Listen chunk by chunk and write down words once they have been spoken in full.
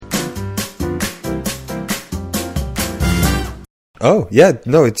Oh yeah,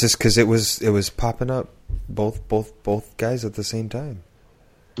 no, it's just because it was popping up both guys at the same time.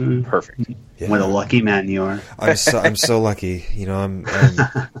 Perfect. Yeah. What a lucky man you are. I'm so lucky. You know, I'm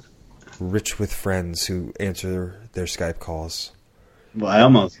rich with friends who answer their Skype calls. Well, I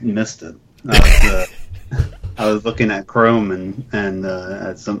almost missed it. I was looking at Chrome and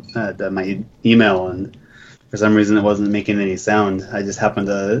at my email, and for some reason it wasn't making any sound. I just happened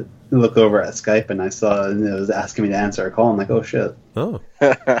to look over at Skype, and I saw it was asking me to answer a call. I'm like, oh shit. Oh.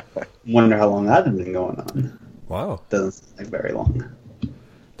 Wonder how long that had been going on. Wow. Doesn't seem like very long.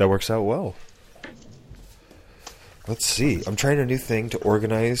 That works out well. Let's see. I'm trying a new thing to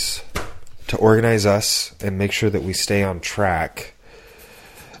organize us and make sure that we stay on track.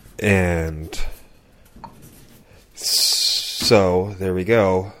 And so there we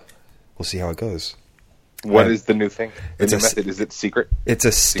go. We'll see how it goes. What is the new thing? The It's new a method? Is it secret? It's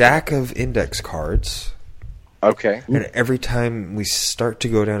a stack of index cards. Okay. And every time we start to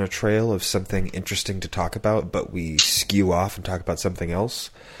go down a trail of something interesting to talk about, but we skew off and talk about something else,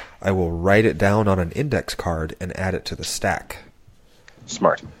 I will write it down on an index card and add it to the stack.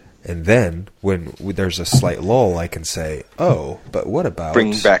 Smart. And then, when there's a slight lull, I can say, oh, but what about...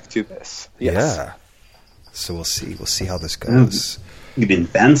 Bring back to this. Yes. Yeah. So we'll see. We'll see how this goes. You've been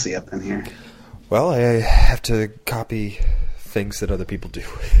fancy up in here. Well, I have to copy things that other people do.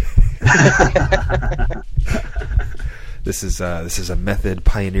 This is a method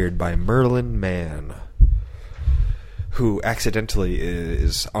pioneered by Merlin Mann, who accidentally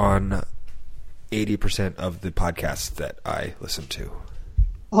is on 80% of the podcasts that I listen to.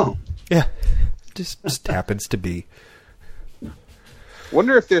 Oh. Yeah. Just happens to be.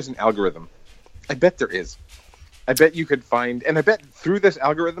 Wonder if there's an algorithm. I bet there is. I bet you could find, and I bet through this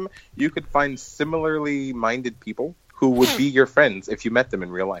algorithm, you could find similarly minded people who would be your friends if you met them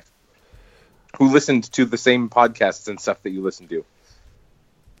in real life, who listened to the same podcasts and stuff that you listen to.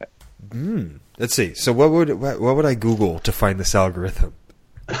 Let's see. So what would I Google to find this algorithm?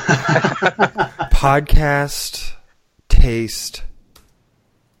 Podcast taste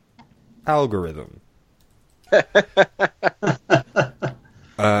algorithm.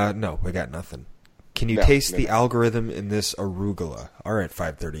 No, I got nothing. Can you taste the algorithm in this arugula? All right,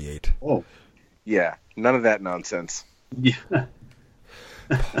 538. Oh. Yeah, none of that nonsense. Yeah.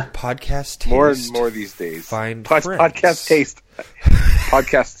 Podcast taste. More and more these days. Find friends. Podcast taste.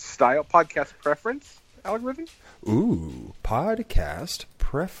 Podcast style. Podcast preference algorithm? Ooh, podcast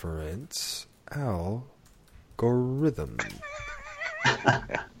preference algorithm.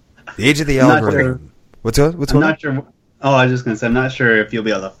 The age of the algorithm. What's going on? I'm not sure. Oh, I was just going to say, I'm not sure if you'll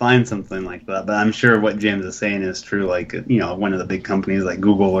be able to find something like that, but I'm sure what James is saying is true. Like, one of the big companies like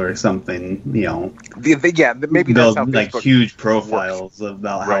Google or something, maybe that's how build like Facebook huge profiles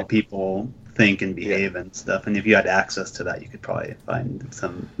about how Right. people think and behave and stuff. And if you had access to that, you could probably find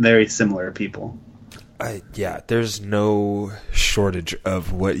some very similar people. There's no shortage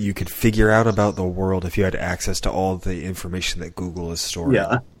of what you could figure out about the world if you had access to all the information that Google is storing.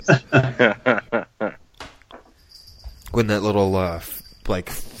 Yeah. When that little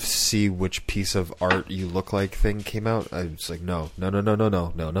see which piece of art you look like thing came out, I was like, no. Yeah,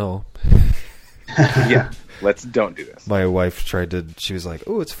 don't do this. My wife she was like,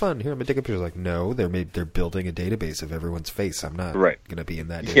 oh, it's fun. Here, I'm going to take a picture. I was like, no, they're building a database of everyone's face. I'm not going to be in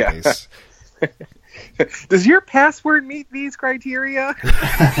that database. Yeah. Does your password meet these criteria?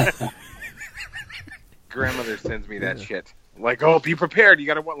 Grandmother sends me that shit. Like, oh, be prepared. You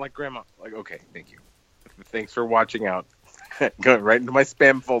got to want like grandma. Like, okay, thank you. Thanks for watching out. Going right into my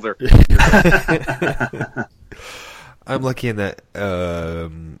spam folder. I'm lucky in that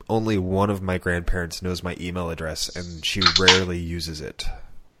only one of my grandparents knows my email address, and she rarely uses it.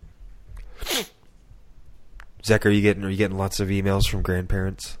 Zach, are you getting lots of emails from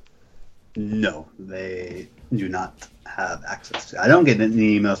grandparents? No, they do not have access to it. I don't get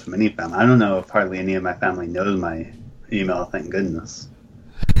any emails from any family. I don't know if hardly any of my family knows my email, thank goodness.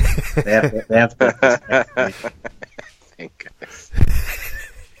 They have to. Thank goodness.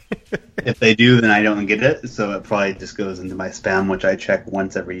 If they do, then I don't get it, so it probably just goes into my spam, which I check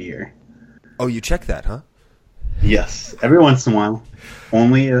once every year. Oh, you check that, huh? Yes, every once in a while.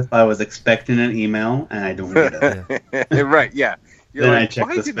 Only if I was expecting an email and I don't get it. Right, yeah. You're Then like, I check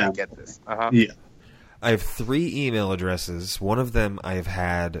why the didn't I spam. get this? Uh-huh. Yeah. I have 3 email addresses. One of them I've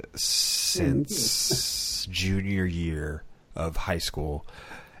had since junior year of high school.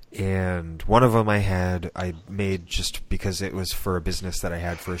 And one of them I made just because it was for a business that I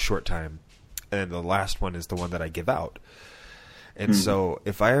had for a short time. And the last one is the one that I give out. And so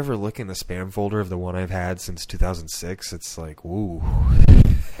if I ever look in the spam folder of the one I've had since 2006, it's like, woo.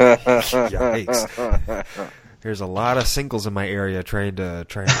 Yikes. There's a lot of singles in my area trying to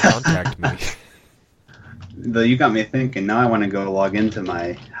contact me. Though you got me thinking. Now I want to go log into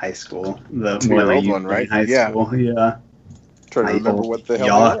my high school. The To one your I old used one, right? in high Yeah. school. Yeah. Trying to My remember old what the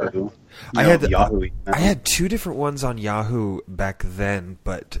hell they were. Yahoo. I had Yahoo. email. I had 2 different ones on Yahoo back then,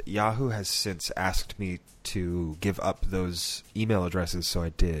 but Yahoo has since asked me to give up those email addresses, so I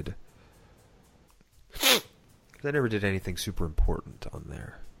did. I never did anything super important on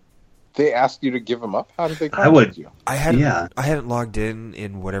there. They asked you to give them up? How did they I would- contact you? I hadn't logged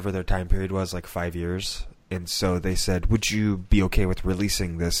in whatever their time period was, like 5 years, and so they said, "Would you be okay with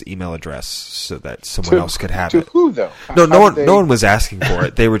releasing this email address so that someone else could have To it?" who, though? No, How did they- no one was asking for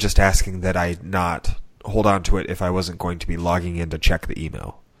it. They were just asking that I not hold on to it if I wasn't going to be logging in to check the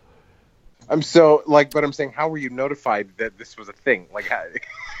email. but I'm saying, how were you notified that this was a thing? Like, how,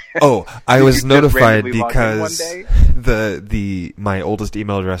 Oh, I Did was you just notified randomly log in one because day? my oldest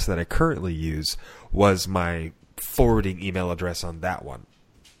email address that I currently use was my forwarding email address on that one.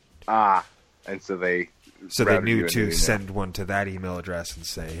 And so they They knew routed you a new to email. send one to that email address and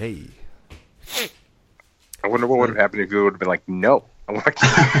say, "Hey." I wonder what would have happened if you would have been like, no. I want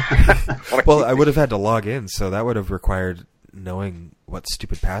to Well, I would have had to log in, so that would have required knowing what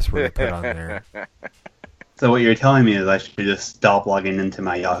stupid password I put on there. So what you're telling me is I should just stop logging into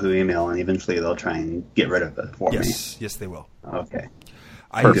my Yahoo email, and eventually they'll try and get rid of it for Yes, they will. me. Okay.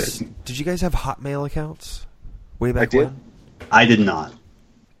 Did you guys have Hotmail accounts way back I did. when? I did not.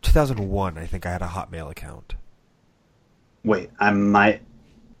 2001, I think I had a Hotmail account. Wait, my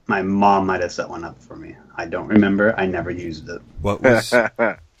mom might have set one up for me. I don't remember. I never used it. What was?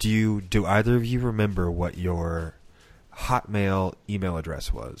 Do either of you remember what your Hotmail email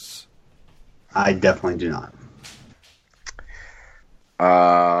address was? I definitely do not.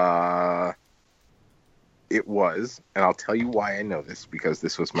 It was, and I'll tell you why I know this, because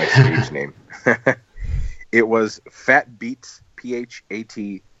this was my stage name. It was Fat Beats, PhatBeatz,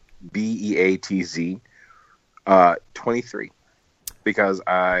 23, because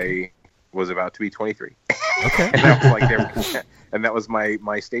I was about to be 23. Okay. And that was and that was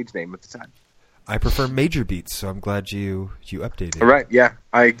my stage name at the time. I prefer Major Beats, so I'm glad you updated. Right? Yeah,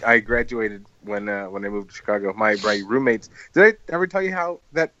 I graduated when I moved to Chicago. My roommates. Did I ever tell you how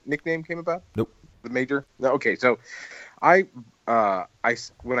that nickname came about? Nope. The Major. No. Okay. So, when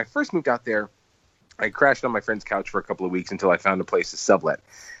I first moved out there, I crashed on my friend's couch for a couple of weeks until I found a place to sublet,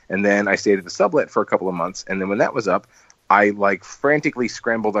 and then I stayed at the sublet for a couple of months, and then when that was up, I frantically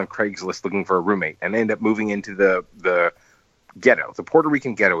scrambled on Craigslist looking for a roommate, and ended up moving into the ghetto, the Puerto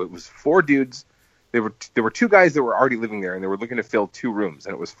Rican ghetto. It was 4 dudes. There were 2 guys that were already living there, and they were looking to fill 2 rooms,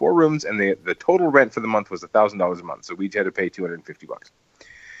 and it was 4 rooms, and the total rent for the month was $1,000 a month, so we each had to pay $250.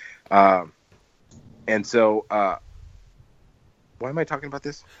 And so, why am I talking about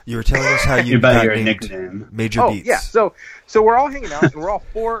this? You were telling us how you About got your named nickname. Major Beats. Yeah. So we're all hanging out, and we're all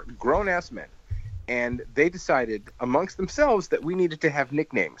 4 grown-ass men, and they decided amongst themselves that we needed to have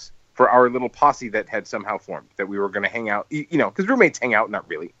nicknames for our little posse that had somehow formed, that we were going to hang out, because roommates hang out, not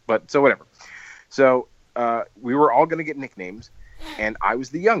really, but so whatever. So we were all going to get nicknames, and I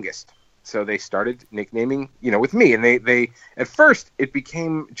was the youngest. So they started nicknaming, with me. And they at first, it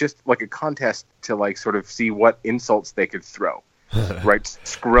became just like a contest to sort of see what insults they could throw. Right?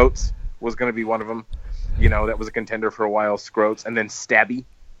 Scroats was going to be one of them. That was a contender for a while, Scroats. And then Stabby,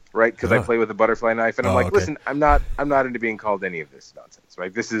 right? Because I play with a butterfly knife. And I'm like, okay. Listen, I'm not into being called any of this nonsense,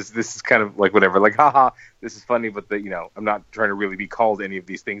 right? This is kind of like whatever. Like, haha, this is funny, but I'm not trying to really be called any of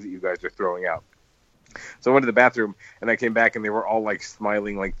these things that you guys are throwing out. So I went to the bathroom, and I came back, and they were all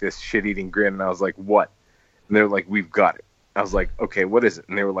smiling like this shit-eating grin, and I was like, what? And they were like, we've got it. I was like, okay, what is it?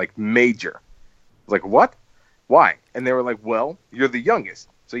 And they were like, Major. I was like, what? Why? And they were like, well, you're the youngest,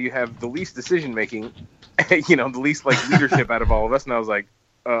 so you have the least decision-making, the least leadership out of all of us. And I was like,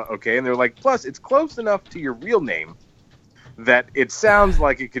 okay. And they were like, plus, it's close enough to your real name that it sounds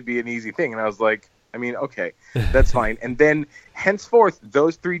like it could be an easy thing. And I was like, I mean, okay, that's fine. And then, henceforth,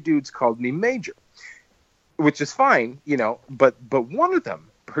 those 3 dudes called me Major. Which is fine, but one of them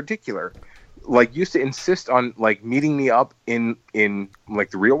in particular, used to insist on meeting me up in the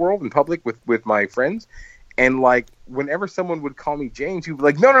real world in public with my friends, and whenever someone would call me James, he would be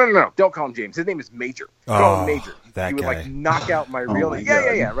like, no, don't call him James. His name is Major. Call him Major. That he would guy. knock out my real name.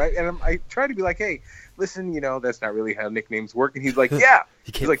 Yeah, right. And I try to be like, hey, listen, that's not really how nicknames work. And he's like, yeah.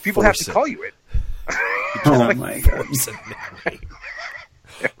 He's like, people have to call you it. Oh my god.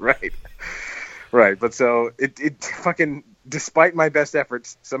 Right. Right, but so it fucking, despite my best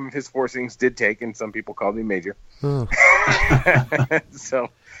efforts, some of his forcings did take, and some people called me Major. Oh. So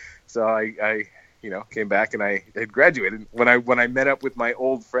I came back, and I had graduated. When I met up with my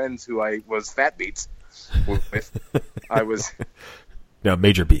old friends who I was Fat Beats, with. I was, No,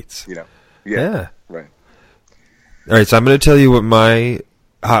 major beats. Yeah. Right. All right, so I'm going to tell you what my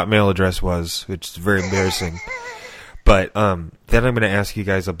Hotmail address was, which is very embarrassing. But then I'm going to ask you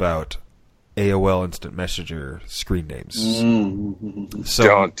guys about AOL Instant Messenger screen names. So,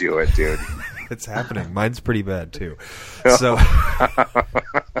 don't do it, dude. It's happening. Mine's pretty bad, too. So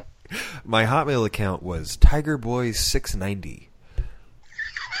my Hotmail account was TigerBoy690.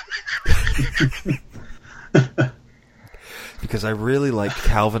 Because I really liked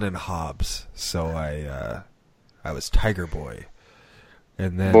Calvin and Hobbes, so I was Tiger Boy.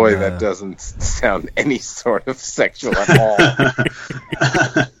 And then, boy, that doesn't sound any sort of sexual at all.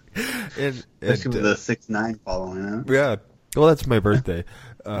 Especially with the 6'9" following him. Yeah. Well, that's my birthday.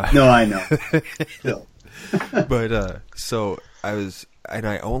 No, I know. Still. But so I was, and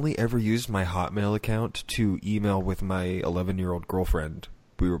I only ever used my Hotmail account to email with my 11-year-old girlfriend.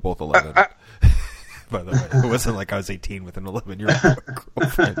 We were both 11. By the way, it wasn't like I was 18 with an 11-year-old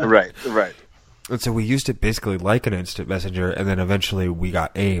girlfriend. Right. And so we used it basically like an instant messenger, and then eventually we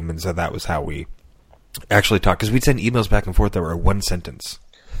got AIM, and so that was how we actually talked. Because we'd send emails back and forth that were one sentence.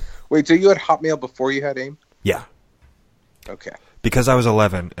 Wait, so you had Hotmail before you had AIM? Yeah. Okay. Because I was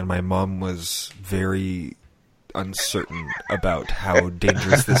 11, and my mom was very uncertain about how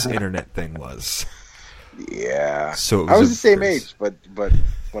dangerous this internet thing was. Yeah. So I was the same age, but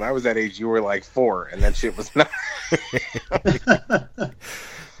when I was that age, you were like 4, and that shit was not.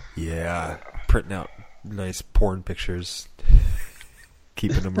 Yeah. Printing out nice porn pictures.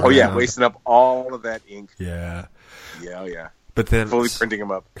 Keeping them around. Oh, yeah, wasting up all of that ink. Yeah. Yeah. But then Fully printing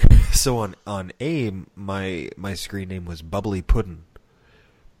them up. So on AIM, my screen name was Bubbly Puddin'.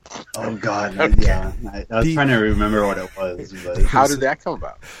 Oh, God. Yeah. I was trying to remember what it was. But How did that come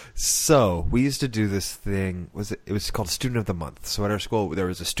about? So we used to do this thing. It was called Student of the Month. So at our school, there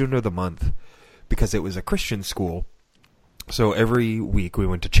was a Student of the Month because it was a Christian school. So every week we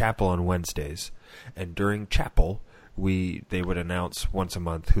went to chapel on Wednesdays, and during chapel they would announce once a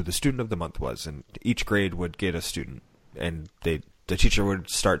month who the Student of the Month was, and each grade would get a student, and the teacher would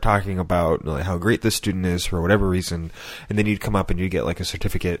start talking about like, how great this student is for whatever reason, and then you'd come up and you'd get like a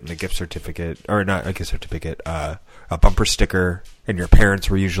certificate and a gift certificate, or not a gift certificate, a bumper sticker, and your parents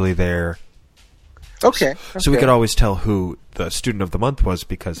were usually there. Okay. So we could always tell who the Student of the Month was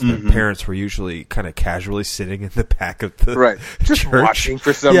because their parents were usually kind of casually sitting in the back of the just church. watching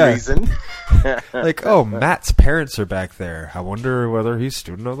for some reason. Like, oh, Matt's parents are back there. I wonder whether he's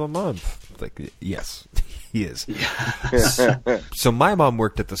Student of the Month. Like, yes, he is. Yeah. So my mom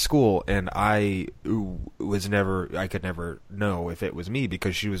worked at the school, and I could never know if it was me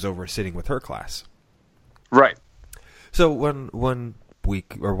because she was over sitting with her class. Right. So one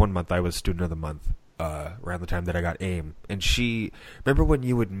week or 1 month, I was Student of the Month. Around the time that I got AIM, and remember when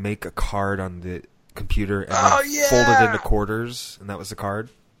you would make a card on the computer and then fold it into quarters, and that was the card?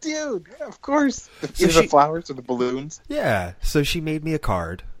 Dude, of course. The flowers or the balloons? Yeah, so she made me a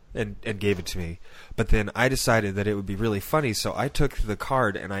card and gave it to me, but then I decided that it would be really funny, so I took the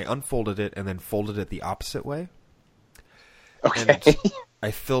card and I unfolded it and then folded it the opposite way. Okay. And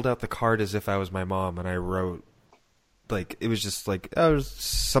I filled out the card as if I was my mom, and I wrote, like, it was just like, oh, it was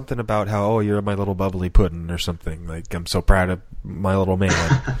something about how, oh, you're my little bubbly puddin' or something. Like, I'm so proud of my little man.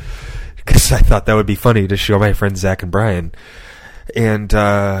 Because I thought that would be funny to show my friends Zach and Brian. And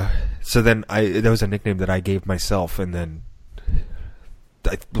so then that was a nickname that I gave myself. And then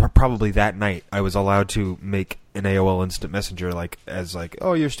probably that night I was allowed to make an AOL Instant Messenger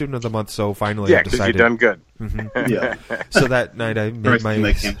oh, you're Student of the Month, so finally I decided. Yeah, because you've done good. Yeah. So that night I made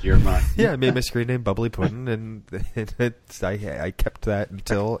that came to your mind. Yeah, I made my screen name Bubbly Puddin', and I kept that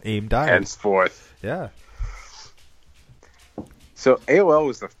until AIM died. Henceforth. Yeah. So AOL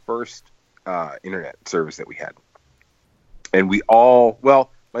was the first internet service that we had. And we all,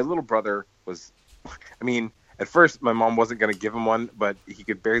 my little brother was, at first, my mom wasn't going to give him one, but he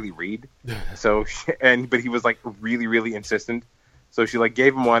could barely read. But he was like really, really insistent. So she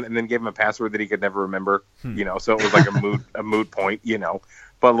gave him one and then gave him a password that he could never remember. So it was like a moot point.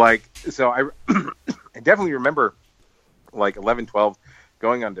 But so I definitely remember 11, 12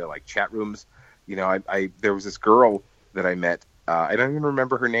 going onto chat rooms. There was this girl that I met. I don't even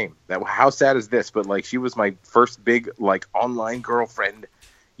remember her name. How sad is this? But she was my first big online girlfriend.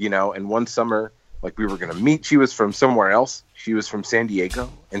 And one summer. We were going to meet. She was from somewhere else. She was from San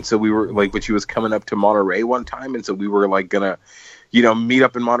Diego. And so we were but she was coming up to Monterey one time. And so we were going to, meet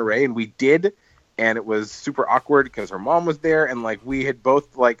up in Monterey, and we did. And it was super awkward because her mom was there. And we had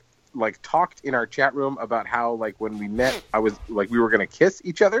both talked in our chat room about how when we met, I was we were going to kiss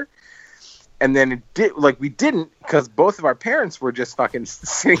each other. And then it did, we didn't, because both of our parents were just fucking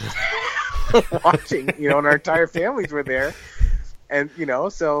sitting watching, and our entire families were there. And,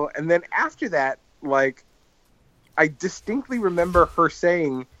 and then after that, like, I distinctly remember her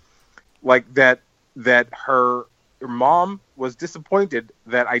saying, like, that her mom was disappointed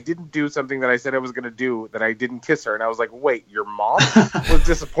that I didn't do something that I said I was going to do, that I didn't kiss her. And I was like, wait, your mom was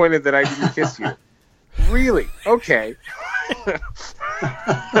disappointed that I didn't kiss you? Really? Okay.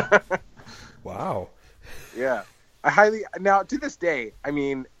 Wow. Yeah. Now, to this day, I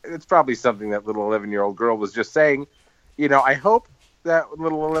mean, it's probably something that little 11-year-old girl was just saying. I hope that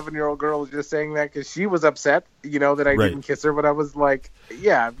little 11-year-old girl was just saying that because she was upset, that I didn't kiss her. But I was like,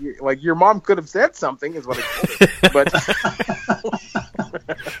 yeah, like, your mom could have said something, is what I told her. But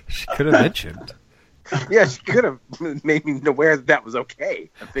she could have mentioned. Yeah, she could have made me aware that was okay.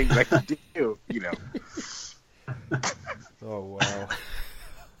 The things I could do, Oh, wow.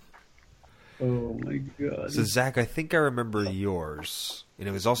 Oh my god. So, Zach, I think I remember yours. And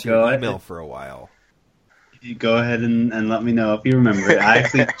it was also Go your email ahead. for a while. You go ahead and let me know if you remember it. I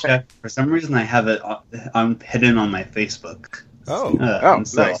actually checked. For some reason, I have it hidden on my Facebook. Oh.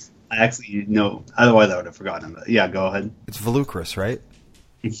 So Nice. I actually know. Otherwise, I would have forgotten. But yeah, go ahead. It's Volucris, right?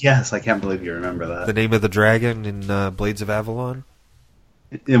 Yes, I can't believe you remember that. The name of the dragon in Blades of Avalon?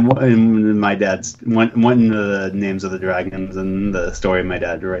 And my dad's one of the names of the dragons and the story my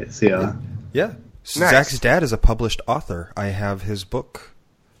dad writes. Yeah. Yeah. So Nice. Zach's dad is a published author. I have his book.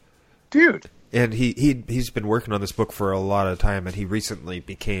 Dude. And he's been working on this book for a lot of time, and he recently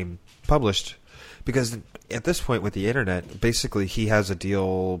became published because at this point with the internet, basically he has a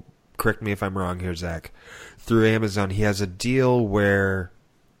deal, correct me if I'm wrong here, Zach, through Amazon, he has a deal where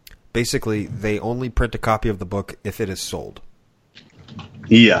basically they only print a copy of the book if it is sold.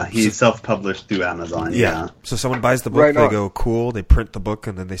 Yeah, he's self-published through Amazon. Yeah. So someone buys the book, Right they on. go, cool, they print the book,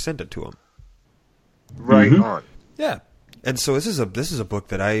 and then they send it to him. Right Mhm. on. Yeah. And so this is a book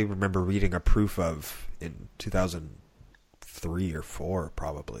that I remember reading a proof of in 2003 or 4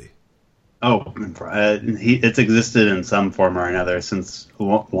 probably. Oh, it's existed in some form or another since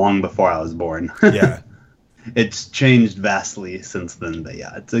long before I was born. Yeah. It's changed vastly since then, but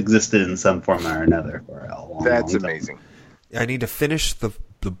yeah, it's existed in some form or another for a long, That's long time. amazing. I need to finish the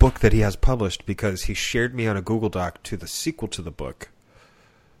book that he has published because he shared me on a Google Doc to the sequel to the book.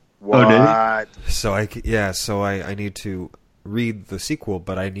 What? did So I need to read the sequel,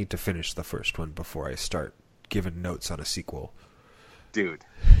 but I need to finish the first one before I start giving notes on a sequel. Dude,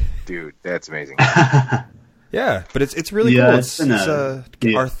 that's amazing. Yeah, but it's really Yeah, cool. it's It's been a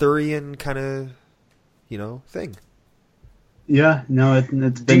yeah. Arthurian kind of thing. Yeah, no,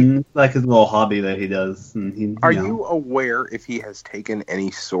 it's been like his little hobby that he does. And he, Are know. you aware if he has taken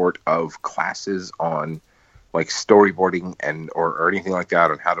any sort of classes on, like, storyboarding or anything like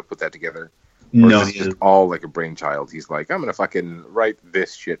that on how to put that together? Or No, is he this just is all like a brainchild? He's like, I'm gonna fucking write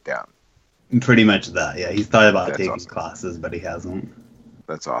this shit down. pretty much that. Yeah, he's thought about That's taking awesome. classes, but he hasn't.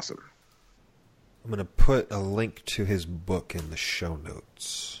 That's awesome. I'm going to put a link to his book in the show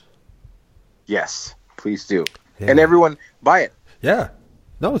notes. Yes, please do. Yeah. And everyone, buy it. Yeah.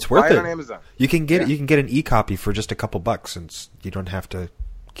 No, it's worth Buy it. it on Amazon. You can get Yeah. you can get an e-copy for just a couple bucks, since you don't have to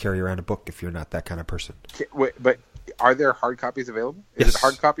carry around a book if you're not that kind of person. Wait, but are there hard copies available? Is Yes. it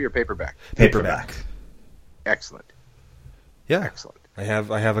hard copy or paperback? Paperback. Excellent. Yeah. Excellent. I have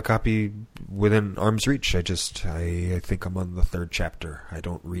a copy within arm's reach. I think I'm on the 3rd chapter. I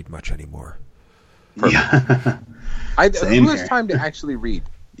don't read much anymore. Yeah. Same Who has here. time to actually read?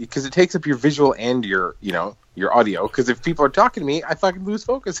 Because it takes up your visual and your audio. Because if people are talking to me, I fucking lose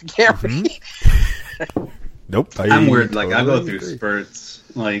focus. I can't read. Nope. I'm weird. Like I go totally through agree. spurts.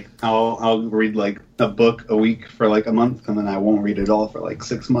 Like I'll read like a book a week for like a month, and then I won't read it all for like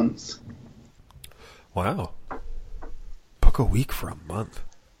 6 months. Wow. Book a week for a month.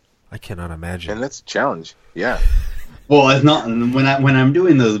 I cannot imagine. And that's a challenge. Yeah. Well, it's not when I'm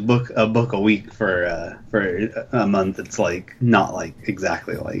doing those a book a week for a month. It's like not like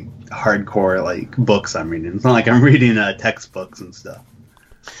exactly like hardcore like books I'm reading. It's not like I'm reading textbooks and stuff.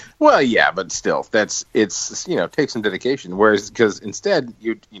 Well, yeah, but still, it's takes some dedication. Whereas, because instead,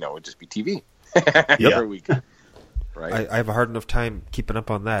 it'd just be TV every week, right? I have a hard enough time keeping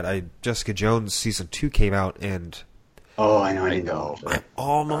up on that. Jessica Jones season 2 came out, and Oh, I know. I know. I'm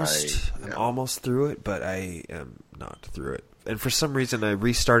almost through it, but I am not through it. And for some reason, I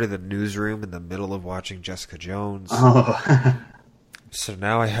restarted the newsroom in the middle of watching Jessica Jones. Oh, So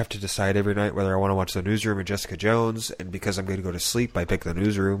now I have to decide every night whether I want to watch the newsroom or Jessica Jones. And because I'm going to go to sleep, I pick the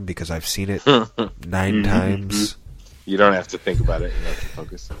newsroom because I've seen it 9 times. You don't have to think about it. You don't have to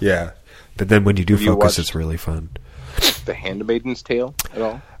focus. Yeah. But then when you do Have you focus, watched- it's really fun. The Handmaid's Tale at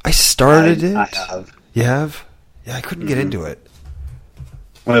all? I started it. I have. You have? Yeah, I couldn't get into it.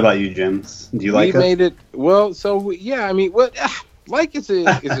 What about you, James? Do you like we it? made it. Well, so yeah, I mean, what like is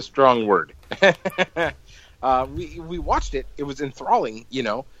a strong word. We watched it. It was enthralling,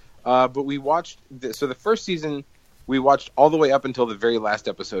 but we watched so the first season we watched all the way up until the very last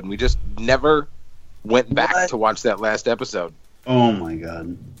episode, and we just never went back to watch that last episode. Oh my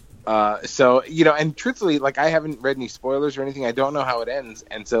god. So and truthfully, like, I haven't read any spoilers or anything. I don't know how it ends,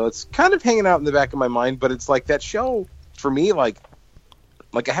 and so it's kind of hanging out in the back of my mind. But it's like that show for me, like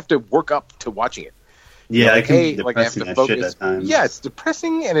I have to work up to watching it. Yeah, like, it can be like I have depressing to as focus. shit at times. Yeah, it's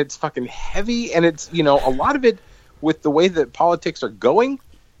depressing and it's fucking heavy, and it's a lot of it with the way that politics are going.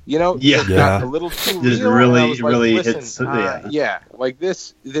 Yeah. Got a little too Just real. really, and I was like, really listen, hits. Yeah. like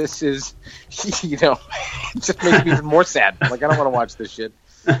this is, it just makes me even more sad. Like, I don't want to watch this shit.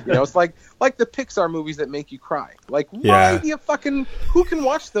 It's like the Pixar movies that make you cry. Like, why do you who can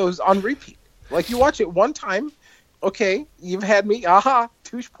watch those on repeat? Like, you watch it one time, okay, you've had me. Aha,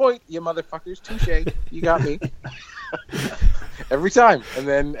 touche point, you motherfuckers, touche, you got me. Every time,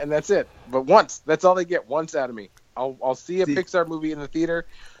 and that's it. But once, that's all they get. Once out of me. I'll see a Pixar movie in the theater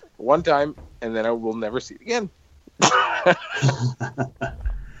one time, and then I will never see it again.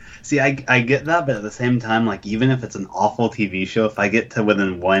 See, I get that, but at the same time, like, even if it's an awful TV show, if I get to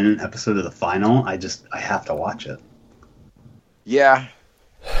within one episode of the final, I have to watch it. Yeah.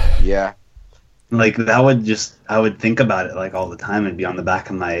 Like, I would think about it like all the time and be on the back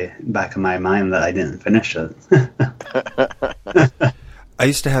of my mind that I didn't finish it. I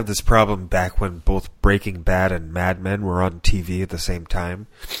used to have this problem back when both Breaking Bad and Mad Men were on TV at the same time,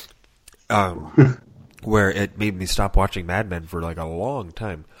 where it made me stop watching Mad Men for like a long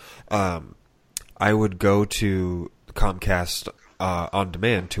time. I would go to Comcast on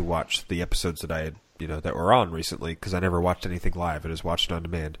demand to watch the episodes that I had, that were on recently, because I never watched anything live. I just watched on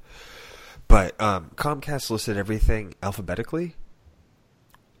demand. But Comcast listed everything alphabetically.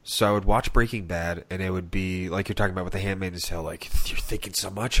 So I would watch Breaking Bad, and it would be like you're talking about with The Handmaid's Tale, like, you're thinking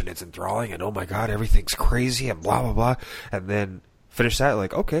so much, and it's enthralling, and oh my god, everything's crazy, and blah, blah, blah. And then finish that,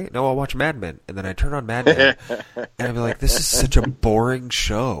 like, okay, now I'll watch Mad Men. And then I turn on Mad Men, and I'd be like, this is such a boring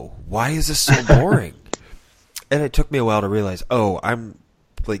show. Why is this so boring? And it took me a while to realize, I'm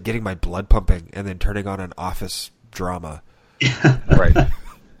like getting my blood pumping, and then turning on an office drama. Right.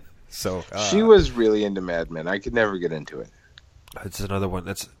 So she was really into Mad Men. I could never get into it. It's another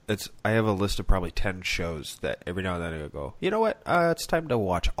one. I have a list of probably 10 shows that every now and then I go, you know what? It's time to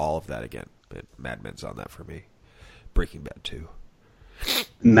watch all of that again. But Mad Men's on that for me. Breaking Bad too.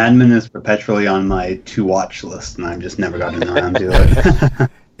 Mad Men is perpetually on my to-watch list, and I've just never gotten around to it.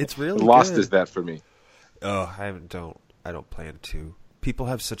 It's really Lost good. is that for me. Oh, I don't plan to. People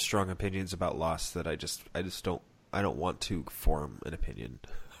have such strong opinions about Lost that I don't want to form an opinion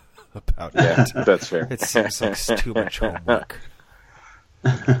about it. Yeah, that's fair. It seems like too much homework.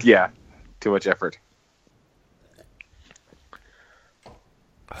 Yeah, too much effort.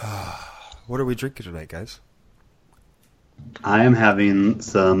 What are we drinking tonight, guys? I am having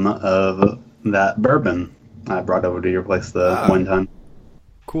some of that bourbon I brought over to your place one time.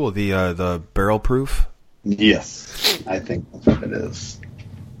 Cool. The barrel proof. Yes, I think that's what it is.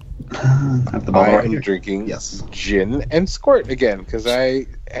 At the bottle I right am here. drinking Yes. gin and squirt again because I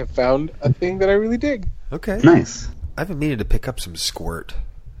have found a thing that I really dig. Okay. Nice. I've been meaning to pick up some squirt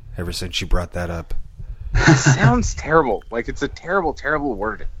ever since you brought that up. It sounds terrible. Like, it's a terrible, terrible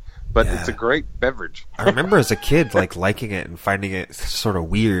word. But Yeah. it's a great beverage. I remember as a kid, like, liking it and finding it sort of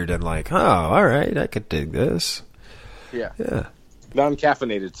weird and like, oh, all right, I could dig this. Yeah. Yeah.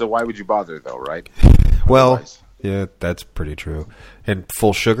 Non-caffeinated, so why would you bother, though, right? Well, Otherwise. yeah, that's pretty true. And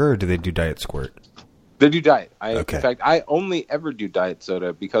full sugar, or do they do diet squirt? They do diet. Okay. In fact, I only ever do diet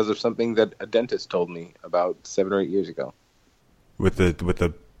soda because of something that a dentist told me about 7 or 8 years ago. With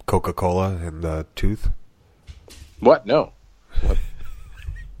the Coca-Cola and the tooth? What? No. What?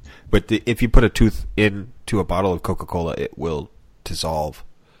 But if you put a tooth into a bottle of Coca-Cola, it will dissolve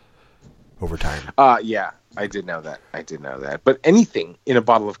over time. Yeah, I did know that. But anything in a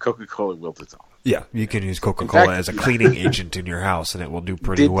bottle of Coca-Cola will dissolve. Yeah, you can use Coca-Cola In fact, as a cleaning agent in your house, and it will do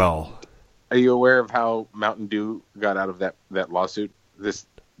pretty well. Are you aware of how Mountain Dew got out of that lawsuit? This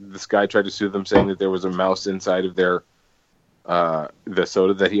guy tried to sue them, saying that there was a mouse inside of their the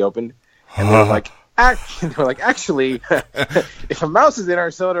soda that he opened, and they were like, actually, if a mouse is in our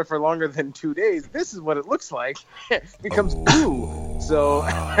soda for longer than 2 days, this is what it looks like. It becomes goo. So,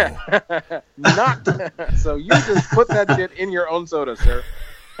 not. So you just put that shit in your own soda, sir.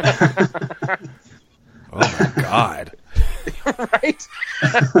 Oh my god! Right?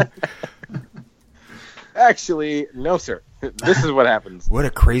 Actually, no, sir. This is what happens. What a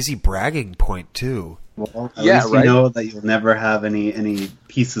crazy bragging point, too. Well, at Yeah, least right? you know that you'll never have any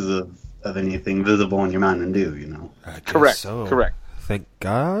pieces of anything visible in your Mountain Dew. You know. I guess Correct. so. Correct. Thank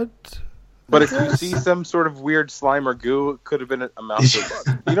God. But if you see some sort of weird slime or goo, it could have been a mouse or a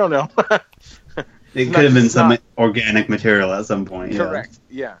bug. You don't know. It could have been some organic material at some point. Correct.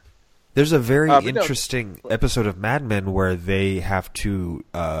 Yeah. There's a very but no. interesting episode of Mad Men where they have to.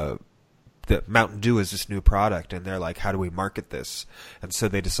 The Mountain Dew is this new product, and they're like, "How do we market this?" And so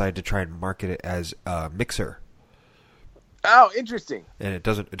they decide to try and market it as a mixer, Oh, interesting. and it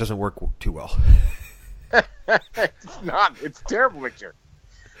doesn't work too well. It's not. It's a terrible mixture.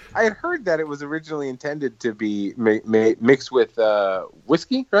 I had heard that it was originally intended to be mixed with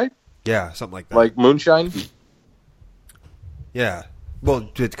whiskey, right? Yeah, something like that. Like moonshine. Yeah, well,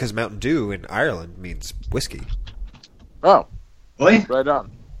 because Mountain Dew in Ireland means whiskey. Oh, Really? right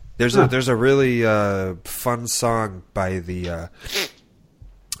on. There's a really fun song by the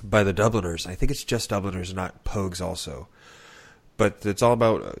Dubliners. I think it's just Dubliners, not Pogues also. But it's all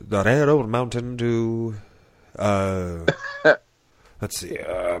about the red old Mountain Dew. Let's see,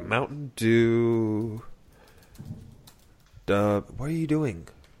 Mountain Dew. What are you doing?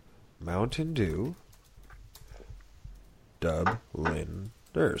 Mountain Dew.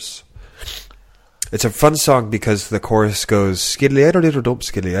 Dubliners. It's a fun song because the chorus goes skiddly addle diddle dump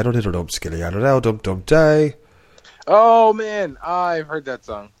skiddly addle diddle dump skiddly addle diddle dump dump day. Oh man, I've heard that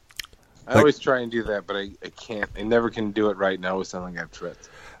song. I Like- always try and do that, but I can't. I never can do it right now. It sounds like I have Tourette's.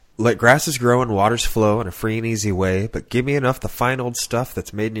 Let grasses grow and waters flow in a free and easy way, but give me enough the fine old stuff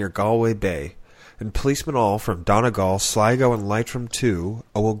that's made near Galway Bay. And policemen all from Donegal, Sligo, and Leitrim too,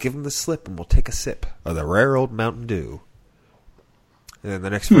 oh, we'll give 'em the slip and we'll take a sip of the rare old Mountain Dew. And then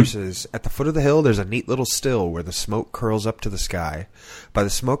the next verse is, at the foot of the hill there's a neat little still where the smoke curls up to the sky. By the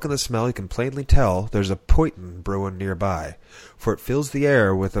smoke and the smell you can plainly tell there's a poitin brewing nearby. For it fills the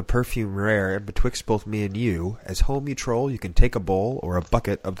air with a perfume rare, and betwixt both me and you, as home you troll, you can take a bowl or a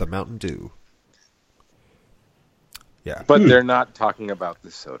bucket of the Mountain Dew. Yeah. But they're not talking about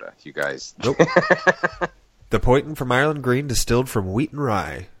the soda, you guys. Nope. The poitin from Ireland Green, distilled from wheat and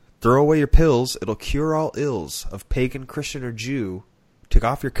rye. Throw away your pills, it'll cure all ills of pagan, Christian, or Jew. Take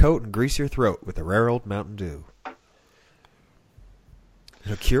off your coat and grease your throat with a rare old Mountain Dew.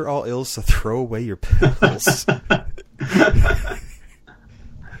 It'll cure all ills, so throw away your pills.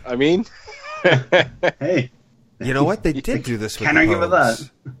 I mean, Hey, You know what? They did do this with Can't the argue with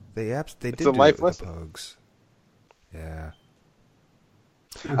Pogues. They did a do life it with the lesson. Pogues. Yeah.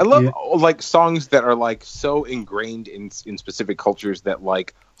 I love like songs that are like so ingrained in specific cultures that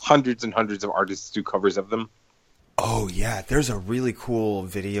like hundreds and hundreds of artists do covers of them. Oh, yeah. There's a really cool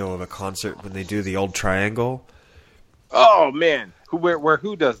video of a concert when they do the Old Triangle. Oh man,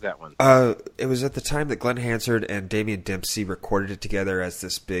 who does that one? It was at the time that Glenn Hansard and Damian Dempsey recorded it together as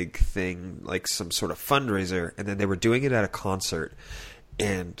this big thing, like some sort of fundraiser, and then they were doing it at a concert.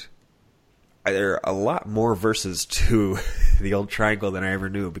 And there are a lot more verses to the Old Triangle than I ever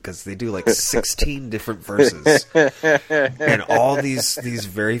knew, because they do like 16 different verses, and all these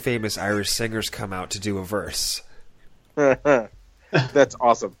very famous Irish singers come out to do a verse. That's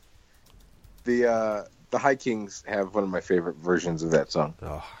awesome. The High Kings have one of my favorite versions of that song.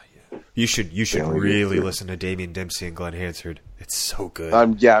 Oh, yeah. You should Yeah, we really do. listen to Damian Dempsey and Glenn Hansard. It's so good.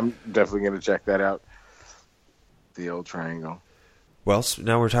 I'm definitely going to check that out. The Old Triangle. Well,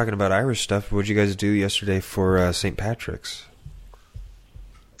 now we're talking about Irish stuff. What did you guys do yesterday for St. Patrick's?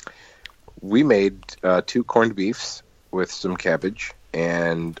 We made 2 corned beefs with some cabbage,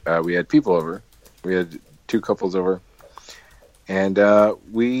 and we had people over. We had 2 couples over, and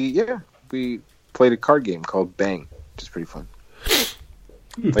we played a card game called Bang, which is pretty fun.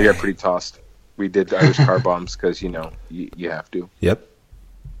 I got pretty tossed. We did Irish car bombs because you have to. Yep.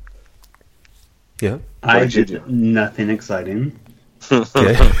 Yeah. I did you did do? nothing exciting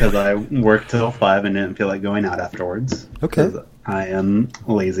Okay. because I worked till 5 and didn't feel like going out afterwards. Okay. 'Cause I am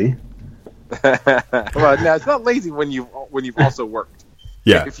lazy. Well, no, it's not lazy when you've also worked.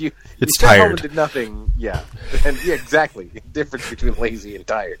 Yeah. If you It's sat home tired. and did nothing, yeah, and yeah, exactly. Difference between lazy and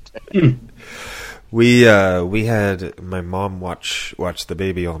tired. We had my mom watch the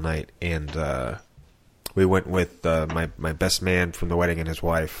baby all night, and we went with my best man from the wedding and his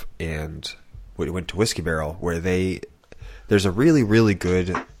wife, and we went to Whiskey Barrel, where there's a really, really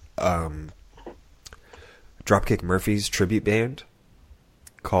good Dropkick Murphys tribute band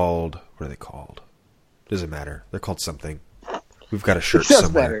called, what are they called? Doesn't matter. They're called something. We've got a shirt It does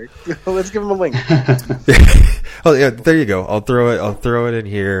somewhere. matter. Let's give them a link. Oh yeah, there you go. I'll throw it in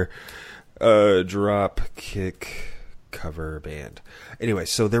here. Dropkick cover band. Anyway,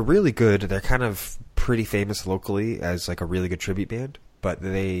 so they're really good. They're kind of pretty famous locally as like a really good tribute band. but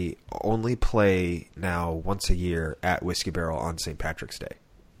they only play now once a year at Whiskey Barrel on St. Patrick's Day.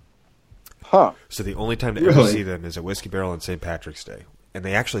 Huh. So the only time to ever Really? see them is at Whiskey Barrel on St. Patrick's Day. And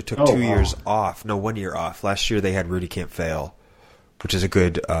they actually took Oh, 2 wow. years off. No, 1 year off. Last year they had Rudy Can't Fail, which is a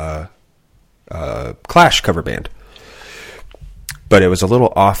good Clash cover band. But it was a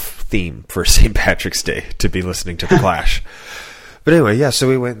little off theme for St. Patrick's Day to be listening to the Clash. But anyway, yeah, so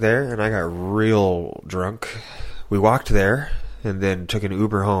we went there, and I got real drunk. We walked there, and then took an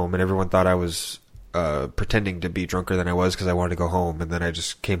Uber home, and everyone thought I was pretending to be drunker than I was because I wanted to go home. And then I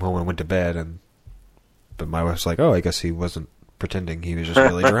just came home and went to bed. But my wife's like, oh, I guess he wasn't pretending. He was just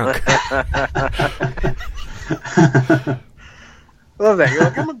really drunk. I love that. You're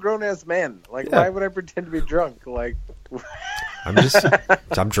like, I'm a grown-ass man. Like, Yeah. why would I pretend to be drunk? Like,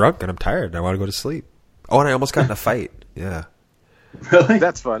 I'm drunk and I'm tired and I want to go to sleep. Oh, and I almost got in a fight. Yeah. Really?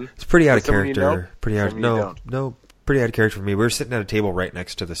 that's fun. It's pretty out of With someone you character. know? Pretty out. Someone you No, don't? no, pretty out of character for me. We were sitting at a table right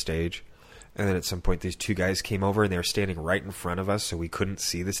next to the stage, and then at some point these two guys came over and they were standing right in front of us, so we couldn't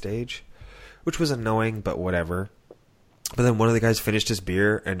see the stage, which was annoying, but whatever. But then one of the guys finished his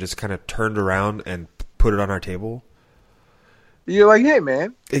beer and just kind of turned around and put it on our table. You're like, hey,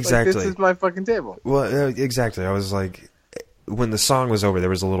 man. Exactly. Like, this is my fucking table. Well, exactly. I was like, when the song was over, there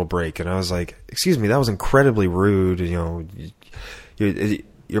was a little break, and I was like, excuse me, that was incredibly rude. You know,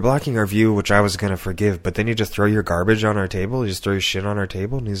 you're blocking our view, which I was going to forgive, but then you just throw your garbage on our table, you just throw your shit on our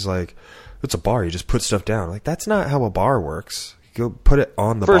table, and he's like, it's a bar, you just put stuff down. Like, that's not how a bar works. You go put it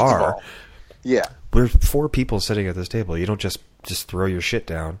on the First bar. of all, yeah. We're 4 people sitting at this table. You don't just throw your shit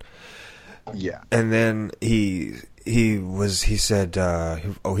down. Yeah. And then he said,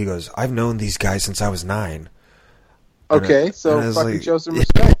 he goes, I've known these guys since I was 9. Okay, And so I was fucking like, show some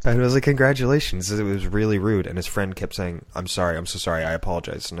respect. And I was like, congratulations. It was really rude. And his friend kept saying, I'm sorry, I'm so sorry, I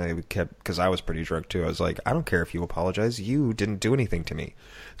apologize. And I kept, because I was pretty drunk too, I was like, I don't care if you apologize. You didn't do anything to me.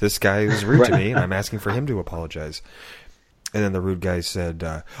 This guy was rude to me, and I'm asking for him to apologize. And then the rude guy said,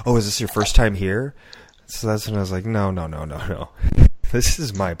 oh, is this your first time here? So that's when I was like, no. This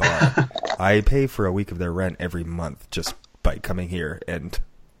is my bar. I pay for a week of their rent every month just by coming here and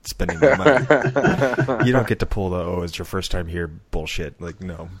spending my money. You don't get to pull the, oh, it's your first time here bullshit. Like,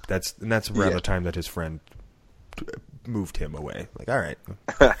 no. That's around the time that his friend moved him away. Like, all right.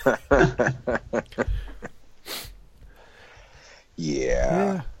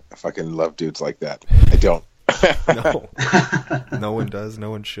 Yeah. I fucking love dudes like that. I don't. No. No one does.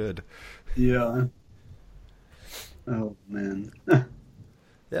 No one should. Yeah. Oh, man.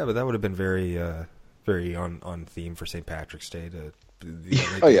 Yeah, but that would have been very on theme for St. Patrick's Day. The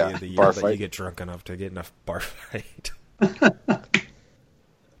year bar that fight. you get drunk enough to get in a bar fight.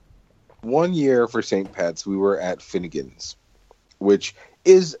 1 year for St. Pat's, we were at Finnegan's, which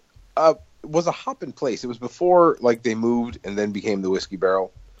was a hopping place. It was before like they moved and then became the Whiskey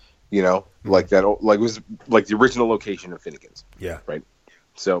Barrel. You know, like that. Like it was like the original location of Finnegan's. Yeah, right.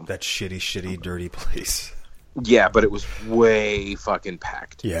 So that shitty, dirty place. Yeah, but it was way fucking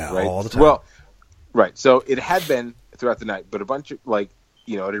packed. Yeah, right? all the time. Well, right. So it had been throughout the night, but a bunch of it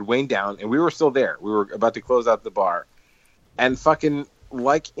had waned down, and we were still there. We were about to close out the bar, and fucking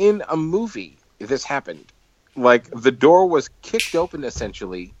like in a movie, this happened. Like the door was kicked open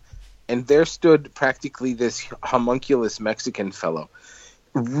essentially, and there stood practically this homunculus Mexican fellow,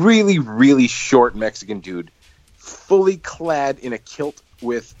 really, really short Mexican dude, fully clad in a kilt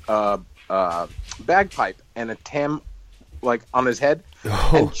with bagpipe and a tam like on his head,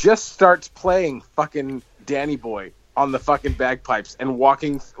 and just starts playing fucking Danny Boy on the fucking bagpipes and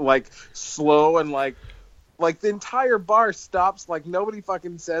walking like slow and like the entire bar stops, like nobody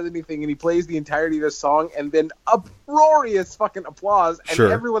fucking says anything, and he plays the entirety of the song, and then uproarious fucking applause, and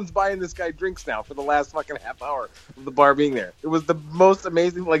everyone's buying this guy drinks now for the last fucking half hour of the bar being there. It was the most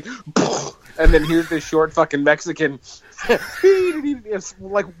amazing, like, and then here's this short fucking Mexican,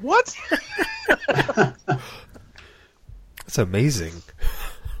 like, what? That's amazing.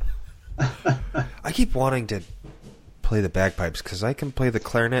 I keep wanting to play the bagpipes because I can play the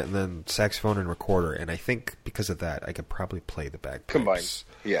clarinet and then saxophone and recorder, and I think because of that I could probably play the bagpipes combined.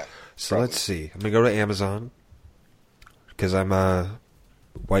 Yeah. So let's see. I'm gonna go to Amazon because I'm a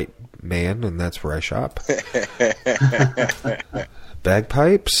white man and that's where I shop.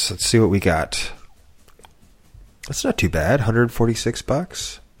 Bagpipes. Let's see what we got. That's not too bad.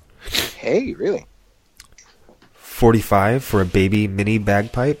 $146. Hey, really? $45 for a baby mini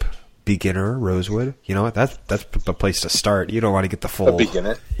bagpipe. Beginner Rosewood. You know what? That's a place to start. You don't want to get the full. A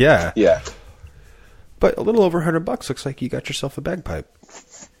beginner. Yeah. Yeah. But a little over $100 looks like you got yourself a bagpipe.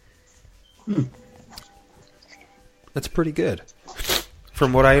 That's pretty good.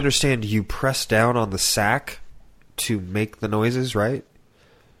 From what I understand, you press down on the sack to make the noises, right?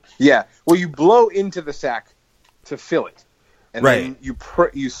 Yeah. Well, you blow into the sack to fill it, and Right. then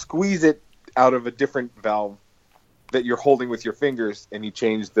you squeeze it out of a different valve that you're holding with your fingers, and you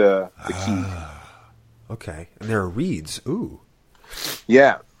change the key. Okay. And there are reeds. Ooh.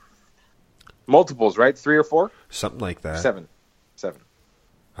 Yeah. Multiples, right? 3 or 4? Something like that. 7.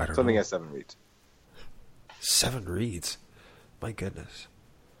 I don't Something know. has 7 reads. 7 reeds. My goodness.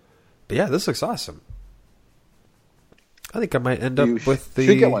 But yeah, this looks awesome. I think I might end up You with the...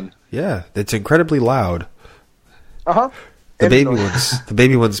 should get one. Yeah. It's incredibly loud. Uh-huh. The And baby annoying. ones. The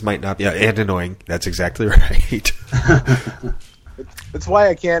baby ones might not. Yeah, and annoying. That's exactly right. That's why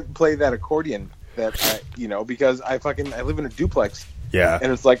I can't play that accordion. Because I live in a duplex, Yeah.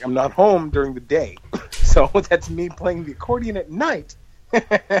 and it's like I'm not home during the day, so that's me playing the accordion at night.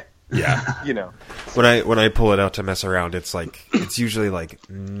 Yeah. You know, When I pull it out to mess around, it's usually like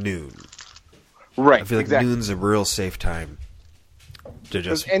noon. right? I feel like exactly. noon's a real safe time to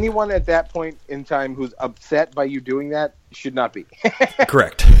Because just anyone at that point in time who's upset by you doing that should not be.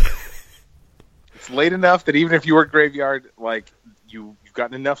 correct. It's late enough that even if you work graveyard, like you've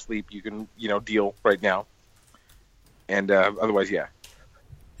gotten enough sleep, you can deal right now. And otherwise, yeah.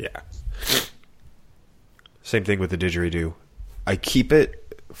 Yeah. Same thing with the didgeridoo. I keep it.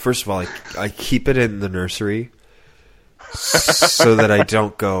 First of all, I keep it in the nursery so that I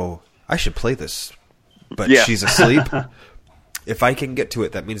don't go, I should play this, but Yeah. she's asleep. If I can get to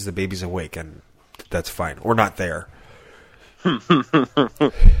it, that means the baby's awake, and that's fine. Or not there.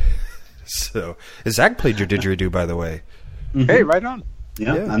 So, Zach played your didgeridoo, by the way. Hey, right on.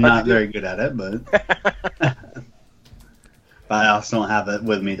 Yeah, Yeah. I'm not very good at it, but but I also don't have it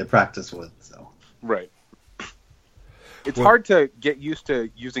with me to practice with. So Right. It's Well- hard to get used to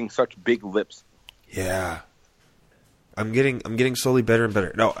using such big lips. Yeah. I'm getting slowly better and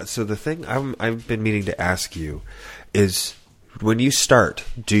better. No, so the thing I've been meaning to ask you is, when you start,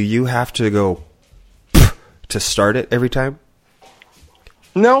 do you have to go to start it every time?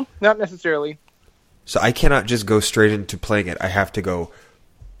 No, not necessarily. So I cannot just go straight into playing it. I have to go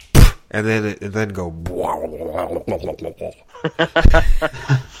and then go.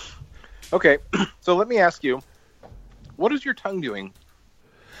 Okay, so let me ask you, what is your tongue doing?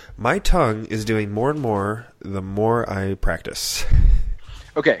 My tongue is doing more and more the more I practice.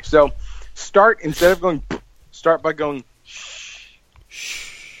 Okay, so instead of going, start by going shh.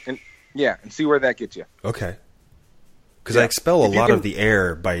 And see where that gets you. Okay. Because I Yeah. expel a If you lot can- of the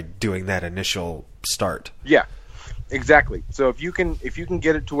air by doing that initial start. Yeah, exactly. So if you can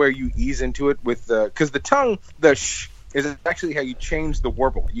get it to where you ease into it with because the tongue, the shh is actually how you change the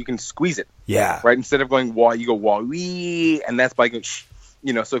warble. You can squeeze it, Yeah. right? Instead of going wah, you go wah wee, and that's by going shh.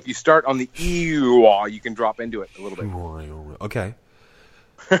 So if you start on the e wah, you can drop into it a little bit. Okay.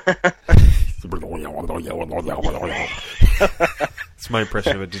 It's my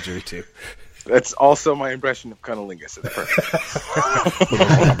impression of a didgeridoo. That's also my impression of cunnilingus. It's perfect.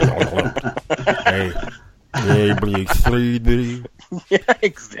 Hey. Yeah,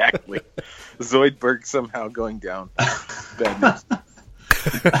 exactly. Zoidberg somehow going down. Bad news.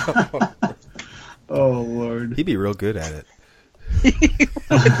 oh Lord, He'd be real good at it. He's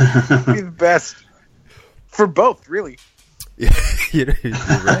the best for both, really. You're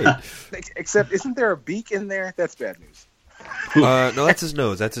right. Except, isn't there a beak in there? That's bad news. No, that's his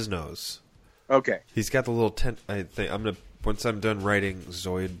nose. That's his nose. Okay. He's got the little tent. I think once I'm done writing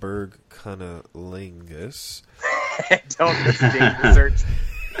Zoidberg cunnilingus. Don't dangerous search.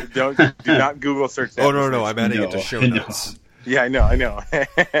 Do not Google search that. Oh no, I'm adding it to No, show no. notes. Yeah, I know.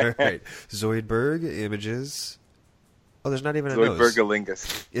 All right, Zoidberg images. Oh, there's not even a nose.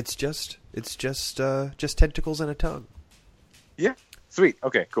 Zoidbergalingus. It's just tentacles and a tongue. Yeah. Sweet.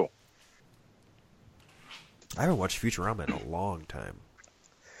 Okay, cool. I haven't watched Futurama in a long time.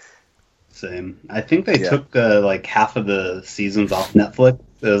 same. I think they Yeah. took like half of the seasons off Netflix.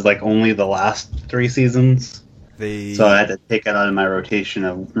 It was like only the last 3 seasons, so I had to take it out of my rotation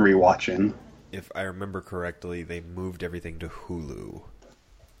of rewatching. If I remember correctly, they moved everything to Hulu.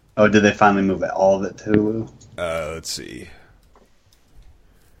 Oh, did they finally move all of it to Hulu? Let's see.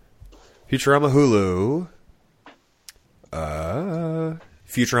 Futurama Hulu.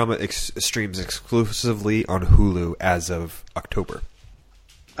 Futurama streams exclusively on Hulu as of October.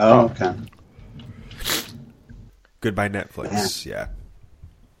 Oh, okay. Goodbye Netflix. Yeah.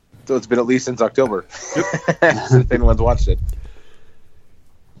 So it's been at least since October. Since anyone's watched it.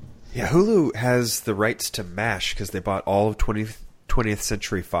 Yeah, Hulu has the rights to MASH because they bought all of 20th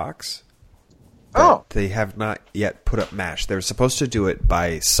Century Fox. But Oh. they have not yet put up MASH. They were supposed to do it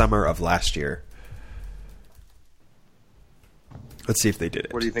by summer of last year. Let's see if they did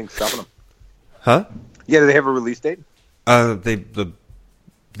it. What do you think stopping them? Huh? Yeah, do they have a release date? The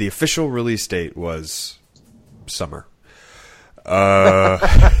the official release date was summer.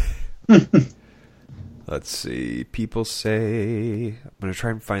 Let's see. People say... I'm going to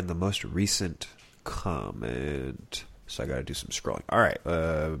try and find the most recent comment. So I got to do some scrolling. All right.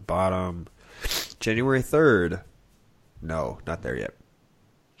 Bottom. January 3rd. No, not there yet.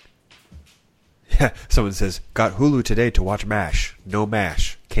 Yeah, someone says, got Hulu today to watch MASH. No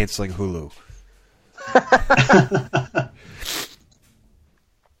MASH. Canceling Hulu.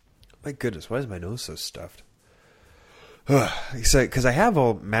 My goodness, why is my nose so stuffed? Because I have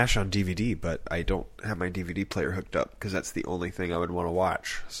all MASH on DVD, but I don't have my DVD player hooked up because that's the only thing I would want to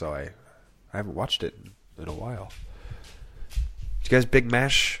watch. So I haven't watched it in a while. You guys big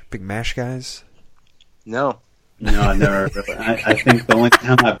MASH guys? No. No, I never. I think the only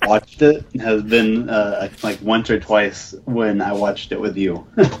time I've watched it has been like once or twice when I watched it with you.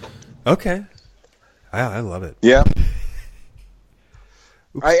 Okay. I love it. Yeah.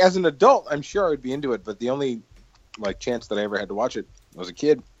 As an adult, I'm sure I would be into it, but the only chance that I ever had to watch it was a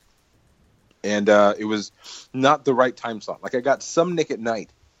kid, and it was not the right time slot. I got some Nick at Night,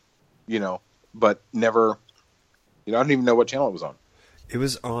 but never. I don't even know what channel it was on. It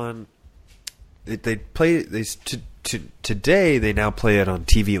was on. They play today. They now play it on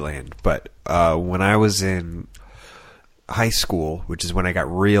TV Land, but when I was in high school, which is when I got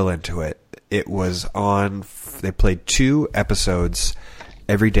real into it, it was on. They played 2 episodes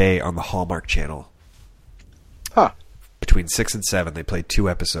every day on the Hallmark Channel. Huh. Between 6 and 7, they played 2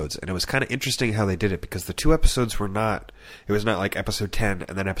 episodes, and it was kind of interesting how they did it because the 2 episodes were not. It was not like episode 10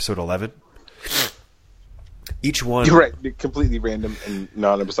 and then episode 11. Each one, you're right, completely random and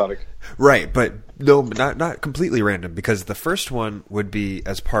non-episodic. Right, but no, not completely random because the first one would be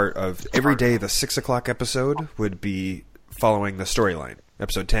as part of every day. The 6 o'clock episode would be following the storyline.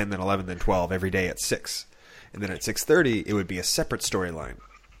 Episode 10, then 11, then 12 every day at 6, and then at 6:30 it would be a separate storyline,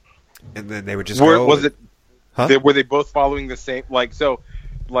 and then they would just go. Was it? Huh? Were they both following the same? The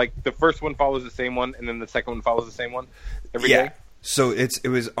first one follows the same one, and then the second one follows the same one every day? So it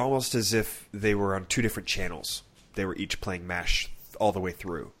was almost as if they were on 2 different channels. They were each playing MASH all the way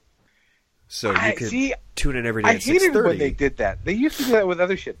through. So you could tune in every day at 6:30. I hated when they did that. They used to do that with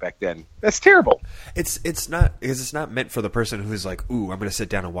other shit back then. That's terrible. It's not because it's not meant for the person who's like, ooh, I'm going to sit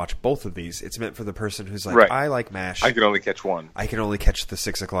down and watch both of these. It's meant for the person who's like, right. I like MASH. I can only catch one. I can only catch the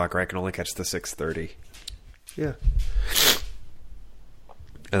 6 o'clock, or I can only catch the 6:30. Yeah.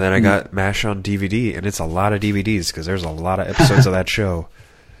 And then I got MASH on DVD, and it's a lot of DVDs because there's a lot of episodes of that show.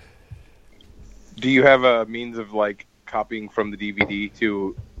 Do you have a means of copying from the DVD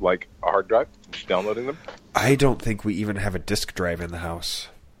to a hard drive, just downloading them? I don't think we even have a disc drive in the house.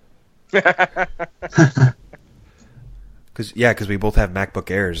 Because we both have MacBook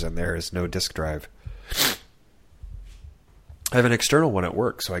Airs, and there is no disc drive. I have an external one at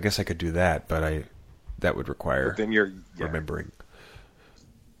work, so I guess I could do that, but that would require remembering.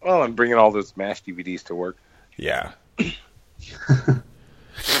 Well, I'm bringing all those MASH DVDs to work. Yeah.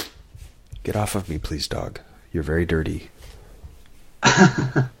 Get off of me, please, dog. You're very dirty.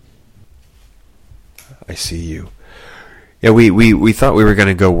 I see you. Yeah, we thought we were going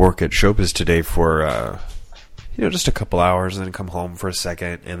to go work at Showbiz today for, just a couple hours and then come home for a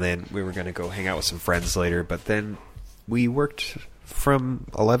second. And then we were going to go hang out with some friends later. But then we worked from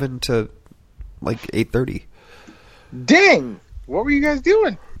 11 to 8:30. Dang! What were you guys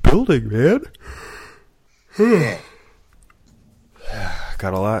doing? Building, man.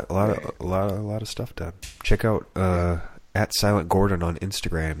 Got a lot of stuff done. Check out at Silent Gordon on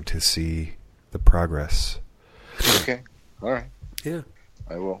Instagram to see the progress. Okay, all right. Yeah,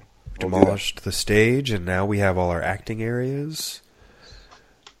 I will. Demolished the stage, and now we have all our acting areas.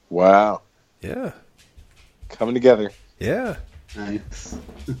 Wow. Yeah. Coming together. Yeah. Nice.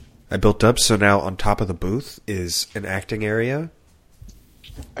 I built up, so now on top of the booth is an acting area.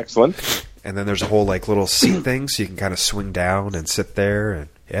 Excellent. And then there's a whole little seat thing, so you can kind of swing down and sit there, and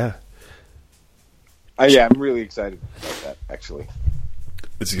yeah. I'm really excited about that. Actually,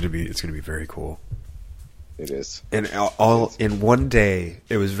 it's gonna be very cool. It is. And all in one day,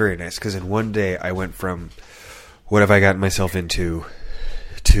 it was very nice because in one day I went from what have I gotten myself into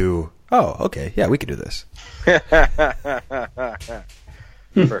to okay, yeah, we can do this.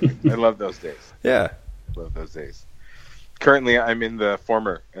 Perfect. I love those days. Yeah, love those days. Currently, I'm in the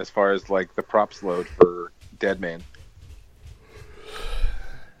former as far as the props load for Dead Man.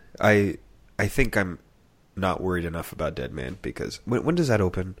 I think I'm not worried enough about Dead Man because when does that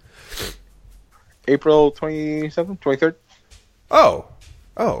open? April 27th, 23rd. Oh,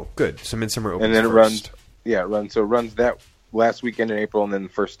 good. So Midsummer opens and then first. It runs that last weekend in April and then the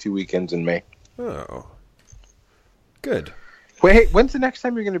first 2 weekends in May. Oh, good. Wait, hey, when's the next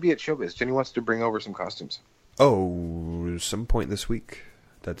time you're going to be at Showbiz? Jenny wants to bring over some costumes. Oh, some point this week.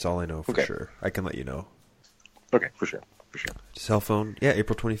 That's all I know for Okay. sure. I can let you know. Okay, for sure. Cell phone, yeah,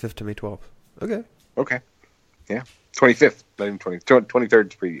 April 25th to May 12th. Okay. Okay. Yeah. 25th, not even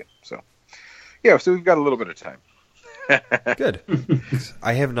 23rd is preview. So, yeah, so we've got a little bit of time. Good.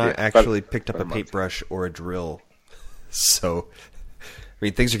 I have not Yeah, actually picked up about a a month. paintbrush or a drill. So, I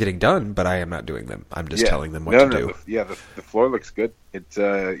mean, things are getting done, but I am not doing them. I'm just telling them what to do. The floor looks good. It's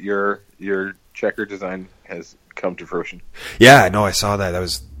your checker design has come to fruition. Yeah, no, I saw that. That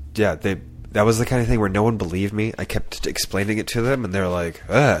was the kind of thing where no one believed me. I kept explaining it to them, and they're like,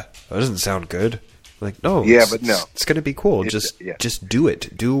 that doesn't sound good. I'm like, no, Yeah, but no. it's going to be cool. It's- Just do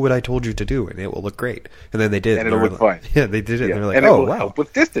it. Do what I told you to do, and it will look great. And then they did. And they it'll were look fine. Yeah, they did it. Yeah. And they're like, and it oh, will wow. help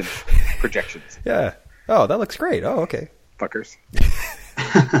with distance projections. Yeah. Oh, that looks great. Oh, okay. Fuckers.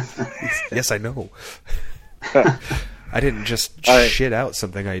 Yes, I know. I didn't just shit out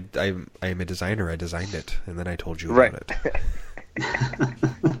something. I am a designer. I designed it, and then I told you about it.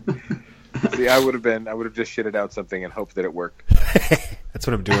 See, I would have just shitted out something and hoped that it worked. That's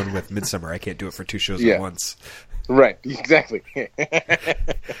what I'm doing with Midsummer. I can't do it for 2 shows Yeah. at once. Right, exactly. He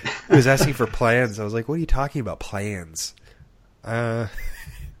was asking for plans. I was like, what are you talking about, plans?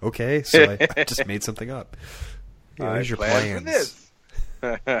 Okay, so I just made something up. Here's your planned plans.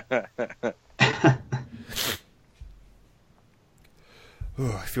 for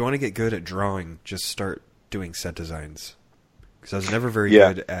If you want to get good at drawing, just start doing set designs. Because I was never very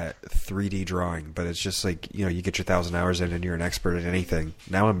Yeah. good at 3D drawing, but it's just like, you get your 1,000 hours in and you're an expert at anything.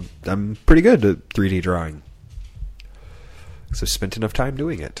 Now I'm pretty good at 3D drawing. Because I've spent enough time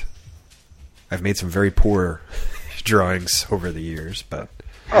doing it. I've made some very poor drawings over the years, but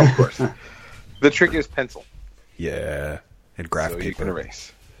Oh, of course. The trick is pencil. yeah, and graph So paper. you can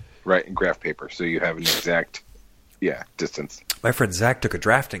erase. Right, and graph paper, so you have an exact distance. My friend Zach took a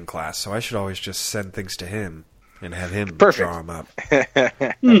drafting class, so I should always just send things to him and have him Perfect. draw them up.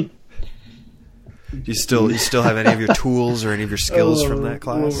 Do you still have any of your tools or any of your skills from that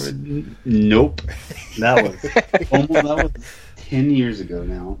class? Lord. Nope. That was 10 years ago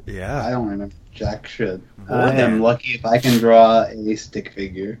now. Yeah. I don't remember jack shit. More I than. am lucky if I can draw a stick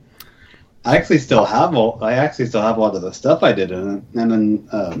figure. I actually still have a lot of the stuff I did in it. And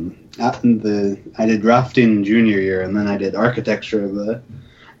then I did drafting junior year, and then I did architecture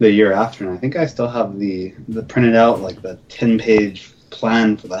the year after. And I think I still have the printed out, like the 10-page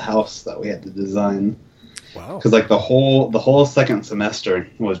plan for the house that we had to design. Wow. Because like the whole second semester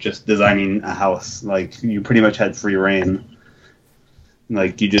was just designing a house. Like you pretty much had free reign.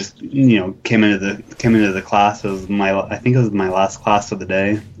 Like you just came into the class. I think it was my last class of the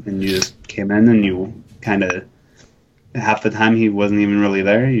day, and you just came in and you kind of half the time he wasn't even really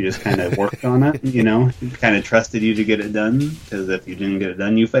there. You just kind of worked on it. He kind of trusted you to get it done, because if you didn't get it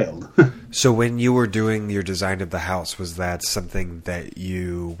done, you failed. So when you were doing your design of the house, was that something that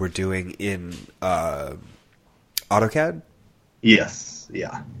you were doing in AutoCAD? Yes.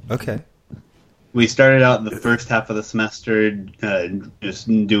 Yeah. Okay. We started out the first half of the semester just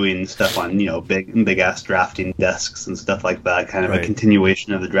doing stuff on big ass drafting desks and stuff like that, kind of Right. a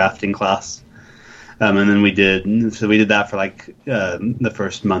continuation of the drafting class. And then we did that for like the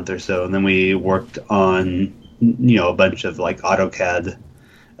first month or so, and then we worked on a bunch of like AutoCAD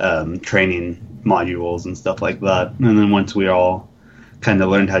training modules and stuff like that. And then once we all kind of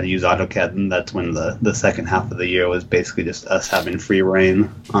learned how to use AutoCAD, and that's when the second half of the year was basically just us having free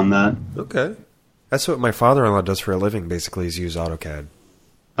reign on that. Okay. That's what my father-in-law does for a living, basically, is use AutoCAD.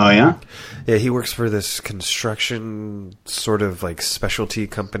 Oh yeah. Yeah, he works for this construction sort of like specialty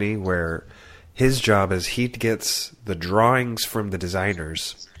company where his job is he gets the drawings from the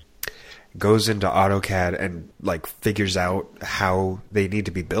designers, goes into AutoCAD and like figures out how they need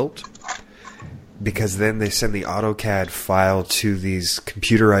to be built, because then they send the AutoCAD file to these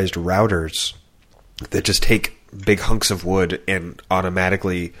computerized routers that just take big hunks of wood and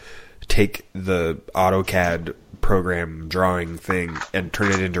automatically take the AutoCAD program drawing thing and turn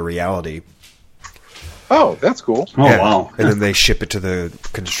it into reality. Oh, that's cool. Oh Yeah. wow. And then they ship it to the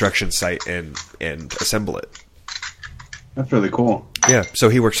construction site and assemble it. That's really cool. Yeah, so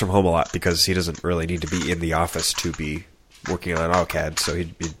he works from home a lot because he doesn't really need to be in the office to be working on AutoCAD. So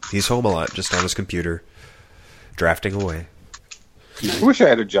he's home a lot, just on his computer, drafting away. I wish I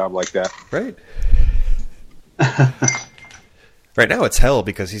had a job like that. Right. Right now it's hell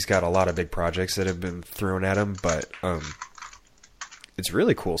because he's got a lot of big projects that have been thrown at him, but it's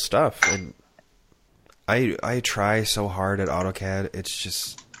really cool stuff. And I try so hard at AutoCAD. It's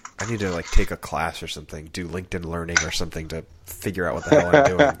just I need to like take a class or something, do LinkedIn Learning or something to figure out what the hell I'm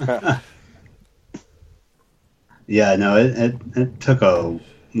doing. Yeah, no, it took a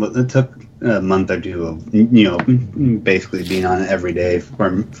month or two of basically being on it every day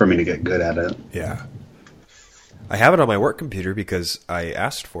for me to get good at it. Yeah. I have it on my work computer because I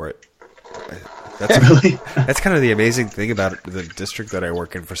asked for it. That's Really? That's kind of the amazing thing about the district that I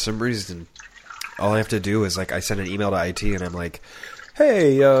work in. For some reason, all I have to do is I send an email to IT and I'm like,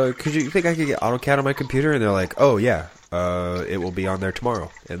 "Hey, could you think I could get AutoCAD on my computer?" And they're like, "Oh yeah, it will be on there tomorrow."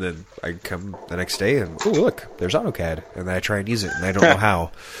 And then I come the next day and oh look, there's AutoCAD, and then I try and use it and I don't know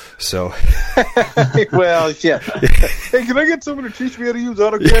how. So, Well, yeah. Hey, can I get someone to teach me how to use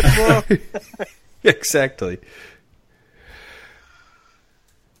AutoCAD tomorrow? exactly.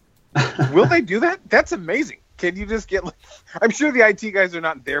 Will they do that? That's amazing. Can you just get? I'm sure the IT guys are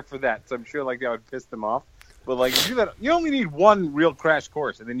not there for that, so I'm sure that would piss them off. But do that. You only need one real crash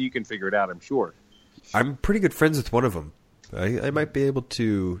course, and then you can figure it out. I'm sure. I'm pretty good friends with one of them. I might be able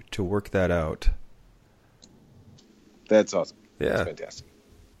to work that out. That's awesome. Yeah, that's fantastic.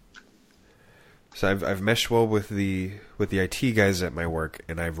 So I've meshed well with the IT guys at my work,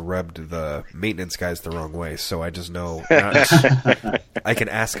 and I've rubbed the maintenance guys the wrong way. So I just know I can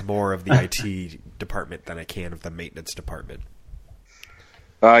ask more of the IT department than I can of the maintenance department.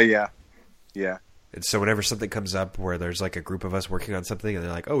 Yeah. And so whenever something comes up where there's a group of us working on something, and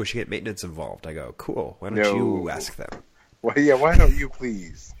they're like, "Oh, we should get maintenance involved," I go, "Cool. Why don't you ask them?" Well, yeah. Why don't you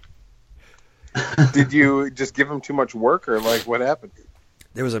please? Did you just give them too much work, or what happened?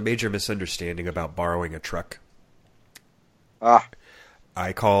 There was a major misunderstanding about borrowing a truck.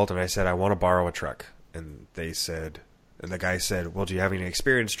 I called and I said, I want to borrow a truck. And the guy said, well, do you have any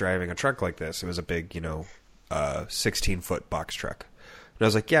experience driving a truck like this? It was a big, 16-foot box truck. And I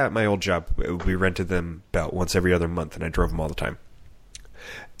was like, yeah, at my old job, we rented them about once every other month, and I drove them all the time.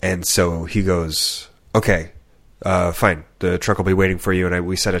 And so he goes, okay, fine. The truck will be waiting for you, and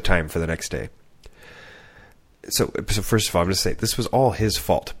we set a time for the next day. So first of all, I'm going to say this was all his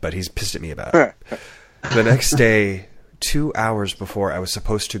fault, but he's pissed at me about it. The next day, 2 hours before I was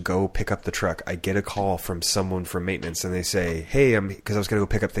supposed to go pick up the truck, I get a call from someone from maintenance, and they say, hey, because I was going to go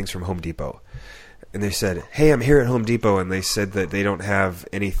pick up things from Home Depot. And they said, hey, I'm here at Home Depot, and they said that they don't have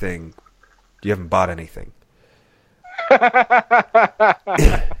anything. You haven't bought anything.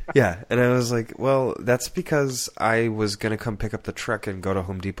 Yeah, and I was like, well, that's because I was going to come pick up the truck and go to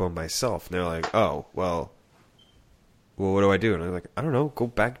Home Depot myself. And they're like, oh, well, what do I do? And I'm like, I don't know. Go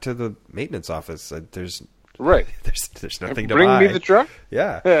back to the maintenance office. There's nothing to buy. Bring me the truck?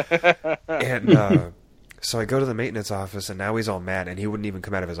 Yeah. And so I go to the maintenance office, and now he's all mad, and he wouldn't even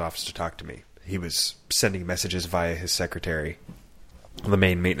come out of his office to talk to me. He was sending messages via his secretary, the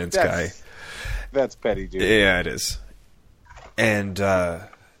main maintenance guy. That's petty, dude. Yeah, it is. And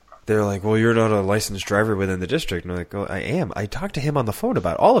they're like, well, you're not a licensed driver within the district. And I'm like, well, I am. I talked to him on the phone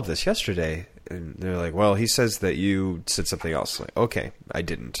about all of this yesterday. And they're like, well, he says that you said something else. I'm like, okay, I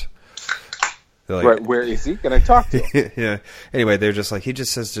didn't. Like, right, where is he? Can I talk to him? Yeah. Anyway, they're just like, he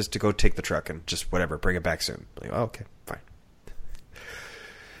just says just to go take the truck and just whatever, bring it back soon. I'm like, oh, okay, fine.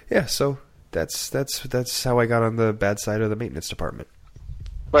 Yeah, so that's how I got on the bad side of the maintenance department.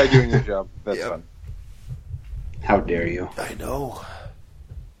 By doing your job. That's fun. How dare you? I know.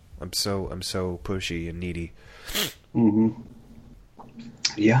 I'm so pushy and needy. Mm-hmm.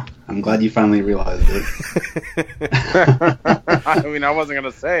 Yeah, I'm glad you finally realized it. I mean, I wasn't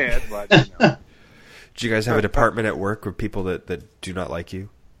going to say it, but Do you guys have a department at work with people that do not like you?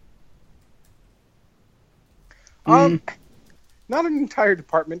 Not an entire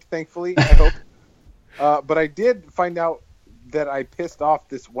department, thankfully, I hope. But I did find out that I pissed off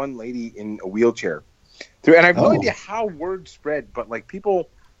this one lady in a wheelchair. And I have no idea how word spread, but people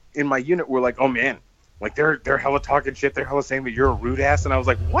in my unit were like, "Oh man, they're hella talking shit. They're hella saying that you're a rude ass." And I was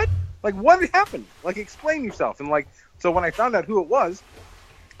like, "What? What happened? Explain yourself." And so when I found out who it was,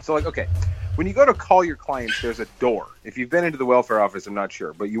 okay, when you go to call your clients, there's a door. If you've been into the welfare office, I'm not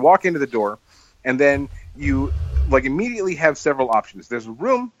sure, but you walk into the door, and then you immediately have several options. There's a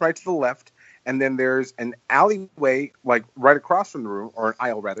room right to the left, and then there's an alleyway right across from the room, or an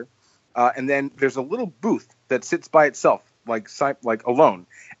aisle rather. And then there's a little booth that sits by itself, alone.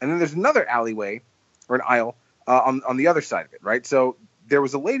 And then there's another alleyway or an aisle on the other side of it, right? So there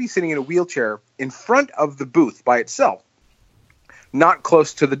was a lady sitting in a wheelchair in front of the booth by itself, not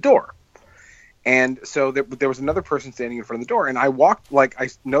close to the door. And so there was another person standing in front of the door. And I walked, I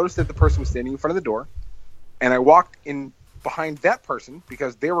noticed that the person was standing in front of the door. And I walked in behind that person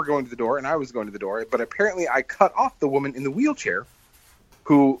because they were going to the door and I was going to the door. But apparently I cut off the woman in the wheelchair,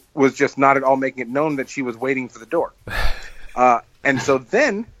 who was just not at all making it known that she was waiting for the door. And so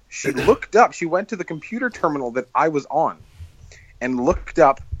then she looked up. She went to the computer terminal that I was on and looked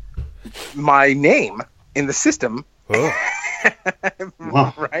up my name in the system,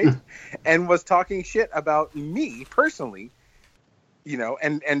 right? And was talking shit about me personally,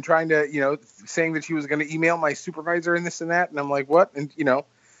 and trying to, saying that she was going to email my supervisor and this and that. And I'm like, what? And,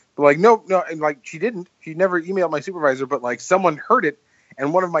 but like, no. And like, she didn't. She never emailed my supervisor, but like someone heard it.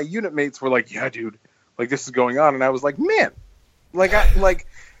 And one of my unit mates were like, yeah, dude, like this is going on. And I was like, man,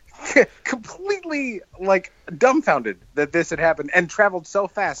 completely like dumbfounded that this had happened and traveled so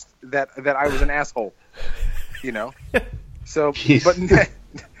fast that I was an asshole, So, but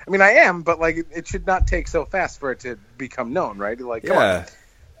I mean, I am, but like it should not take so fast for it to become known, right? Like, come on.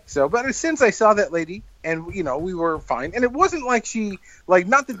 So, but since I saw that lady, and we were fine, and it wasn't like she, like,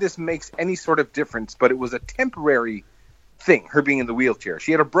 not that this makes any sort of difference, but it was a temporary thing. Her being in the wheelchair,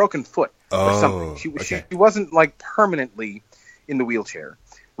 she had a broken foot or something. She wasn't like permanently in the wheelchair,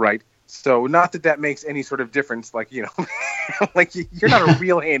 right? So, not that makes any sort of difference. Like, like you're not a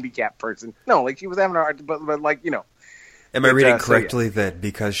real handicapped person. No, like she was having a hard, but like Am I reading correctly that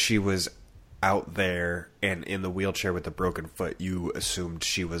because she was out there and in the wheelchair with a broken foot, you assumed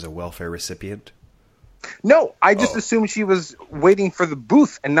she was a welfare recipient? No, I just assumed she was waiting for the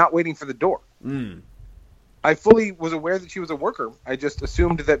booth and not waiting for the door. I fully was aware that she was a worker. I just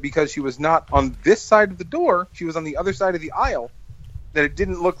assumed that because she was not on this side of the door, she was on the other side of the aisle, that it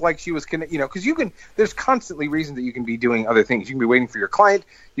didn't look like she was because there's constantly reasons that you can be doing other things. You can be waiting for your client.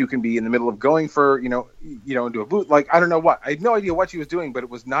 You can be in the middle of going for, into a booth. Like, I don't know what. I had no idea what she was doing, but it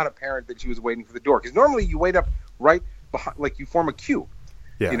was not apparent that she was waiting for the door. Because normally you wait up right behind, like you form a queue.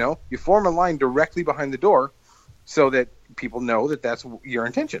 Yeah. You form a line directly behind the door so that people know that that's your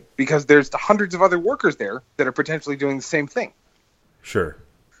intention. Because there's hundreds of other workers there that are potentially doing the same thing. Sure.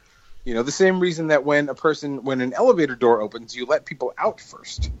 The same reason that when an elevator door opens, you let people out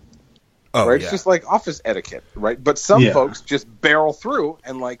first. Oh, right? Yeah. It's just like office etiquette, right? But some folks just barrel through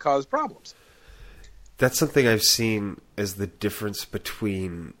and like cause problems. That's something I've seen as the difference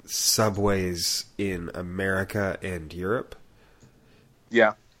between subways in America and Europe.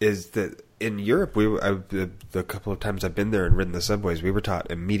 Yeah. Is that in Europe, the couple of times I've been there and ridden the subways, we were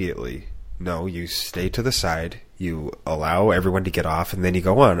taught immediately, no, you stay to the side, you allow everyone to get off, and then you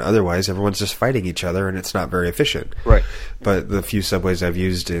go on. Otherwise, everyone's just fighting each other, and it's not very efficient. Right. But the few subways I've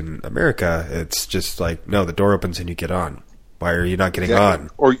used in America, it's just like, no, the door opens and you get on. Why are you not getting on?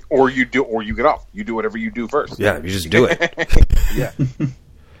 Or you get off. You do whatever you do first. Yeah, you just do it. Yeah.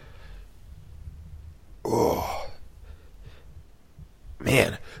 Oh.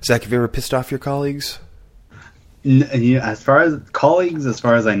 Man. Zach, have you ever pissed off your colleagues? As far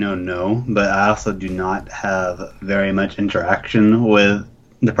as I know, no. But I also do not have very much interaction with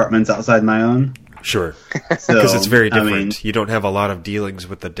departments outside my own. Sure. Because it's very different. You don't have a lot of dealings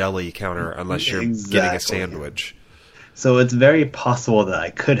with the deli counter unless you're getting a sandwich. So it's very possible that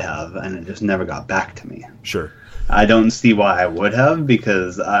I could have, and it just never got back to me. Sure. I don't see why I would have,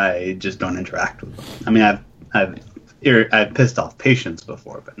 because I just don't interact with them. I mean, I've pissed off patients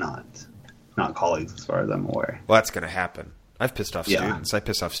before, but not colleagues, as far as I'm aware. Well, that's going to happen. I've pissed off students. I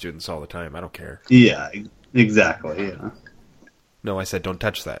piss off students all the time. I don't care. Yeah, exactly. Yeah. No, I said don't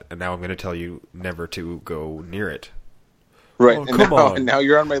touch that, and now I'm going to tell you never to go near it. Right. Oh, come on. And now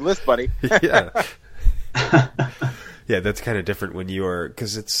you're on my list, buddy. Yeah. Yeah, that's kind of different when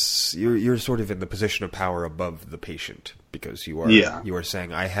because you're sort of in the position of power above the patient, because you are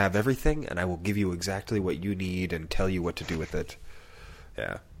saying, I have everything and I will give you exactly what you need and tell you what to do with it.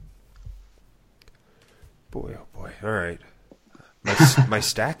 Yeah. Boy, oh boy. All right. My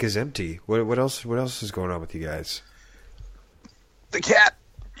stack is empty. What else is going on with you guys? The cat.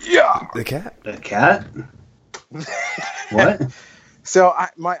 Yeah. The cat? The cat? What? So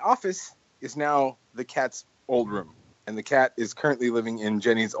my office is now the cat's old room. And the cat is currently living in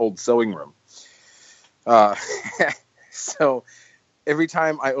Jenny's old sewing room. So every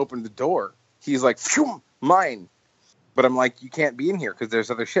time I open the door, he's like, phew, mine. But I'm like, you can't be in here because there's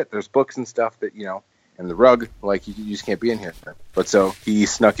other shit. There's books and stuff that, and the rug, like, you just can't be in here. But so he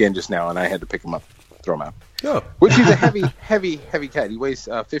snuck in just now, and I had to pick him up, throw him out. Oh. Which he's a heavy, heavy, heavy cat. He weighs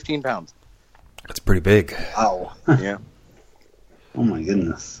 15 pounds. That's pretty big. Wow. Yeah. Oh, my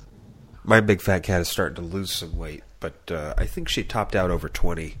goodness. My big fat cat is starting to lose some weight, but I think she topped out over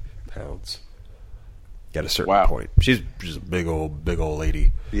 20 pounds at a certain point. She's a big old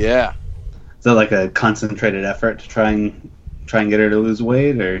lady. Yeah. Is that like a concentrated effort to try and get her to lose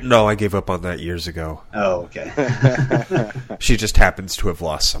weight, or? No, I gave up on that years ago. Oh, okay. She just happens to have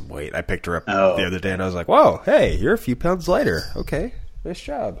lost some weight. I picked her up the other day, and I was like, whoa, hey, you're a few pounds lighter. Okay, nice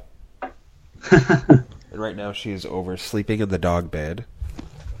job. And right now she's oversleeping in the dog bed.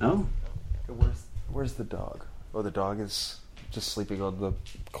 Oh. Where's the dog? Oh, the dog is just sleeping on the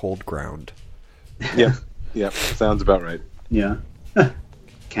cold ground. Yep. Sounds about right. Yeah.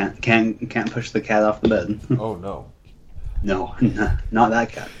 Can't push the cat off the bed. Oh no. No, not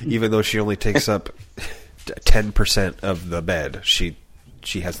that cat. Even though she only takes up 10% of the bed, she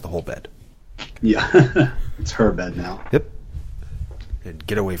has the whole bed. Yeah. It's her bed now. Yep. And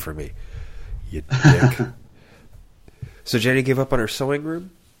get away from me, you dick. So Jenny gave up on her sewing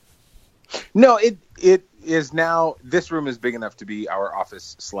room? No, it is now. This room is big enough to be our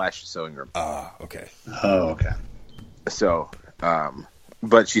office / sewing room. Okay. Oh, okay. So,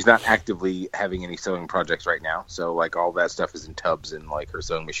 but she's not actively having any sewing projects right now. So, like, all that stuff is in tubs, and like her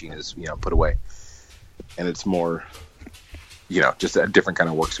sewing machine is, put away. And it's more, just a different kind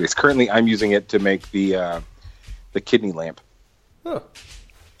of workspace. Currently, I'm using it to make the kidney lamp. Oh.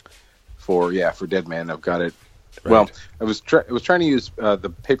 For Dead Man. I've got it. Right. Well, I was trying to use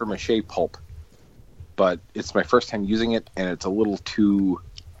the paper mache pulp, but it's my first time using it, and it's a little too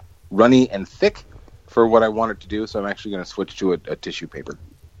runny and thick for what I want it to do. So I'm actually going to switch to a tissue paper.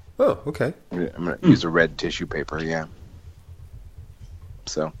 Oh, okay. I'm going to use a red tissue paper. Yeah.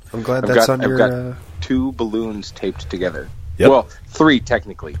 So I'm glad that's on your... I've got 2 balloons taped together. Yep. Well, 3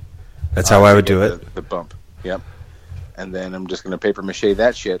 technically. That's how I would do it. The bump. Yep. And then I'm just going to paper mache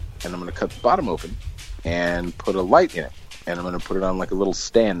that shit, and I'm going to cut the bottom open and put a light in it. And I'm going to put it on like a little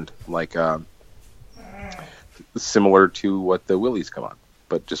stand, like similar to what the Willies come on,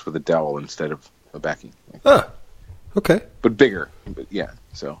 but just with a dowel instead of a backing. Okay. But bigger. But yeah,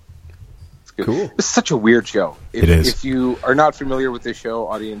 so it's good. Cool. It's such a weird show. It is. If you are not familiar with this show,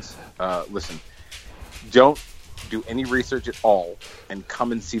 audience, listen. Don't do any research at all and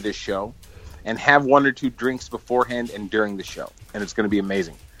come and see this show. And have 1 or 2 drinks beforehand and during the show. And it's going to be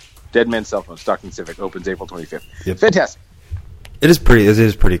amazing. Dead Man's Cell Phone, Stockton Civic, opens April 25th. Yep. Fantastic. It is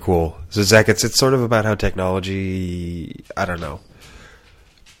pretty cool. So Zach, it's sort of about how technology, I don't know.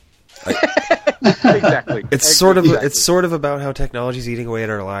 Exactly. It's sort of about how technology is eating away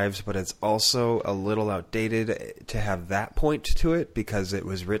at our lives, but it's also a little outdated to have that point to it because it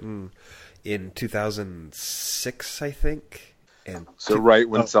was written in 2006, I think. And so right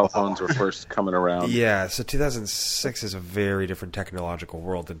when cell phones were first coming around. Yeah, so 2006 is a very different technological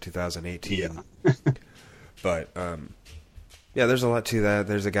world than 2018. Yeah. But, there's a lot to that.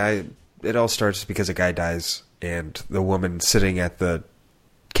 There's a guy... It all starts because a guy dies, and the woman sitting at the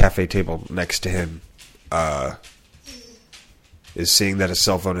cafe table next to him is seeing that his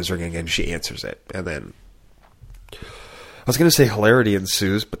cell phone is ringing, and she answers it. And then... I was going to say hilarity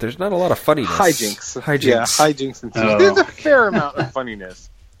ensues, but there's not a lot of funniness. Hijinks. Yeah, hijinks ensues. Oh. There's a fair amount of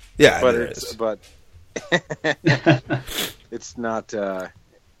funniness. Yeah, but it's not.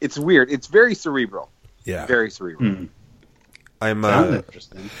 It's weird. It's very cerebral. Yeah, very cerebral. I'm.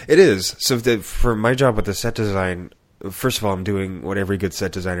 Interesting. It is. So for my job with the set design, first of all, I'm doing what every good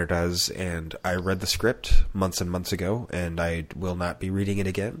set designer does, and I read the script months and months ago, and I will not be reading it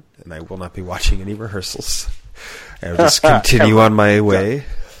again, and I will not be watching any rehearsals. I'll just continue on my way.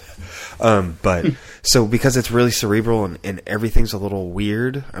 But so because it's really cerebral and everything's a little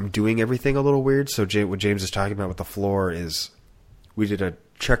weird, I'm doing everything a little weird. So what James is talking about with the floor is we did a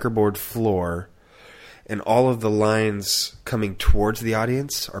checkerboard floor, and all of the lines coming towards the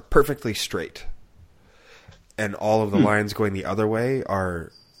audience are perfectly straight. And all of the lines going the other way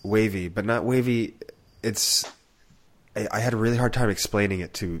are wavy, but not wavy. I had a really hard time explaining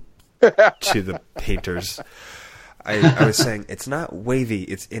it to the painters. I was saying it's not wavy,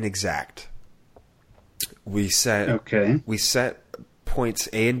 it's inexact. We set points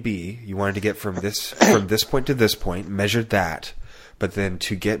A and B. You wanted to get from this point to this point, measured that, but then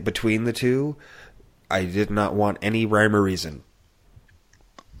to get between the two, I did not want any rhyme or reason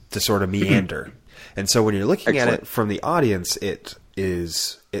to sort of meander. And so when you're looking at it from the audience, if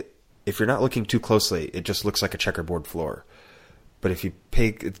you're not looking too closely, it just looks like a checkerboard floor. But if you pay,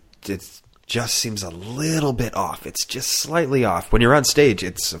 it just seems a little bit off. It's just slightly off. When you're on stage,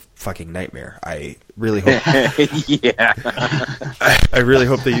 it's a fucking nightmare. I really hope. Yeah. I really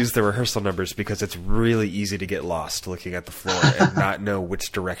hope they use the rehearsal numbers because it's really easy to get lost looking at the floor and not know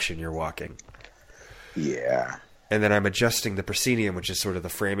which direction you're walking. Yeah. And then I'm adjusting the proscenium, which is sort of the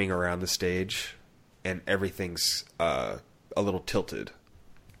framing around the stage, and everything's a little tilted.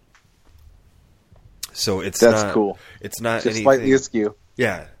 So that's cool. It's not just anything, slightly askew.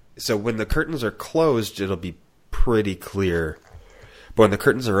 Yeah. So when the curtains are closed, it'll be pretty clear. But when the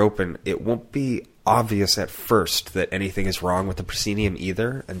curtains are open, it won't be obvious at first that anything is wrong with the proscenium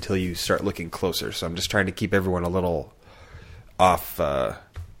either until you start looking closer. So I'm just trying to keep everyone a little off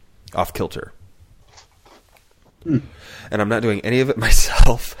kilter. And I'm not doing any of it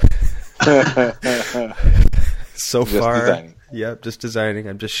myself. So Just far, designing. Yep, just designing.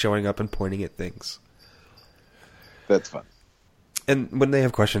 I'm just showing up and pointing at things. That's fun. And when they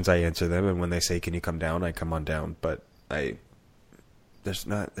have questions, I answer them. And when they say, "Can you come down?" I come on down. But there's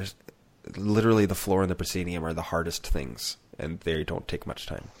literally the floor and the proscenium are the hardest things, and they don't take much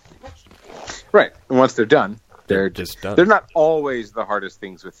time. Right. And once they're done, they're just done. They're not always the hardest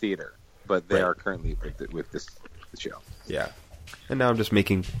things with theater, but they Right. are currently with this show. Yeah. And now I'm just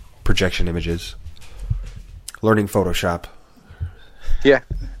making projection images, learning Photoshop. Yeah.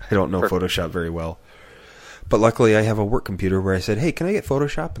 I don't know Perfect. Photoshop very well. But luckily I have a work computer where I said, "Hey, can I get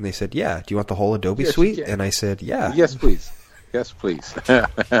Photoshop?" And they said, "Yeah. Do you want the whole Adobe Yes, suite?" you can. And I said, "Yeah." Yes, please. Yes, please.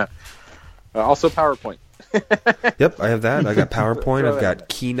 Also, PowerPoint. Yep, I have that. I got PowerPoint. Throw I've that in got there.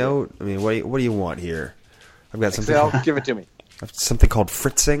 Keynote. I mean, what do you want here? I've got something Excel, give it to me. something called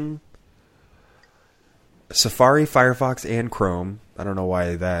Fritzing. Safari, Firefox, and Chrome. I don't know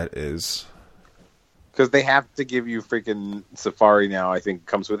why that is. Because they have to give you freaking Safari now, I think,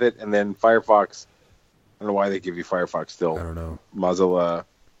 comes with it. And then Firefox, I don't know why they give you Firefox still. I don't know. Mozilla.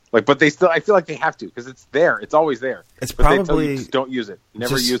 But they still, I feel like they have to, because it's there. It's always there. It's But they tell you, probably just don't use it.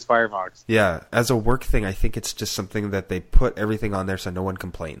 Never just- use Firefox. Yeah, as a work thing, I think it's just something that they put everything on there so no one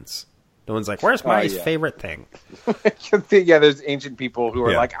complains. No one's like, "Where's my yeah. favorite thing?" Yeah, there's ancient people who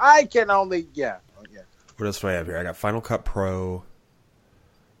are Yeah. like, I can only, yeah. What else do I have here? I got Final Cut Pro.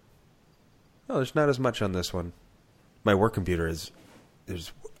 Oh, there's not as much on this one. My work computer is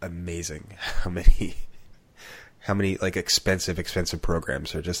amazing. How many like expensive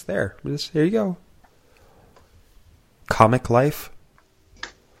programs are just there? Just here you go. Comic Life. I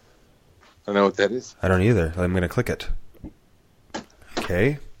don't know what that is. I don't either. I'm going to click it.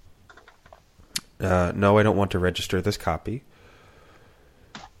 Okay. No, I don't want to register this copy.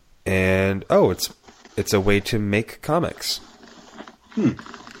 And it's a way to make comics.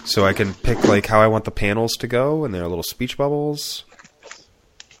 So I can pick like how I want the panels to go, and there are little speech bubbles.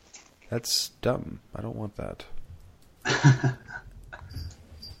 That's dumb. I don't want that.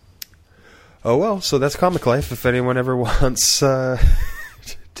 Oh well, so that's Comic Life. If anyone ever wants to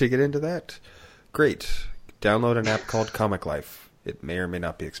get into that, great. Download an app called Comic Life. It may or may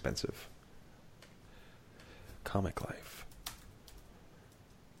not be expensive. Comic Life.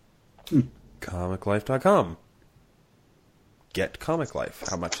 ComicLife.com. Get Comic Life.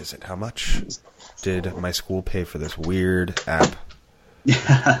 How much is it? How much did my school pay for this weird app?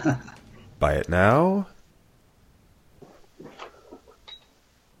 Buy it now.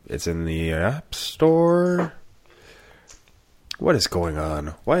 It's in the App Store. What is going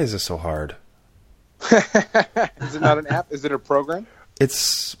on? Why is this so hard? Is it not an app? Is it a program?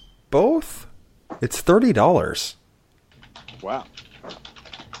 It's both. It's $30. Wow.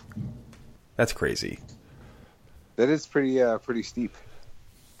 That's crazy. That is pretty steep.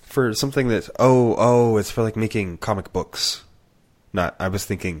 For something that's it's for like making comic books. Not, I was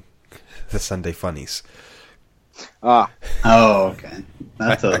thinking the Sunday Funnies. Ah, Oh, okay.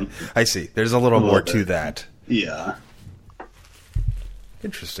 That's I see. There's a little A little more to bit. that. yeah.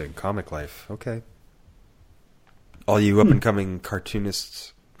 Interesting. Comic Life. Okay. All you up and coming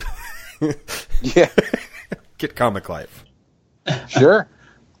cartoonists, yeah, get Comic Life. sure.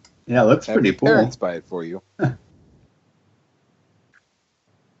 Yeah, it looks Have pretty your cool. parents buy it for you.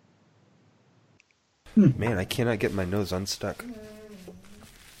 Man, I cannot get my nose unstuck.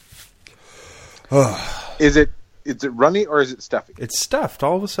 Is it runny or is it stuffy? It's stuffed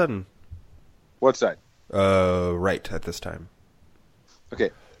all of a sudden. What side? Right at this time.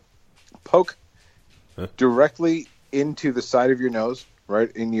 Okay. Poke Huh? directly into the side of your nose, right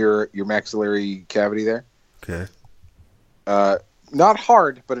in your maxillary cavity there. Okay. Not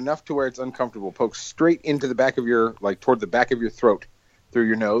hard, but enough to where it's uncomfortable. Poke straight into the back of toward the back of your throat through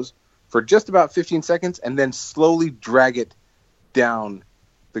your nose for just about 15 seconds, and then slowly drag it down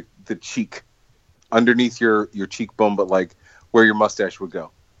the cheek, underneath your cheekbone, but like where your mustache would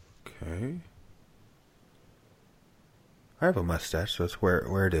go. Okay. I have a mustache, so that's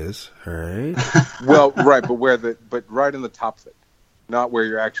where it is. All right. Well, right, but right in the top of it, not where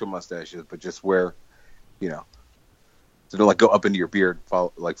your actual mustache is, but just where, so it'll like go up into your beard,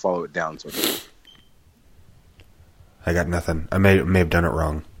 follow it down. So I got nothing. I may have done it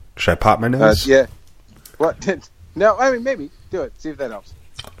wrong. Should I pop my nose? yeah. What? No, I mean maybe do it. See if that helps.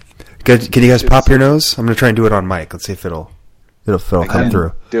 Can you guys pop your nose? I'm gonna try and do it on mic. Let's see if it'll come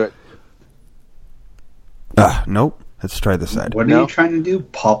through. Do it. Nope. Let's try this side. What are No. you trying to do?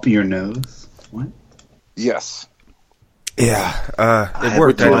 Pop your nose? What? Yes. Yeah. It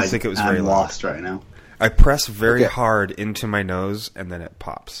worked. I don't think it was very I'm loud. lost right now. I press very Okay. hard into my nose, and then it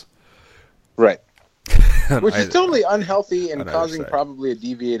pops. Right. Which is totally unhealthy and on either causing side. probably a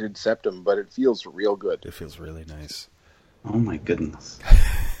deviated septum, but it feels real good. It feels really nice. Oh my goodness.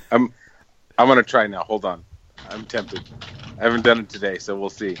 I'm gonna try now. Hold on. I'm tempted. I haven't done it today, so we'll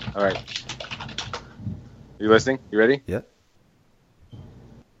see. All right. You listening? You ready? Yep.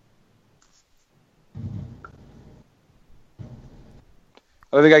 I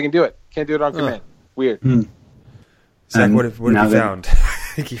don't think I can do it. Can't do it on command. Weird. Zach, And what have now you that- found?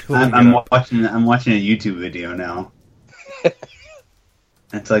 Keep looking I'm it up. watching a YouTube video now.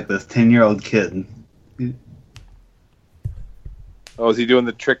 It's like this 10-year-old kid. Oh, is he doing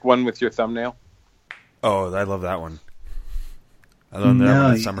the trick one with your thumbnail? Oh, I love that one. I love that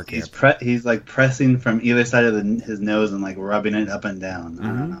one at summer camp. He's like pressing from either side of his nose and like rubbing it up and down. I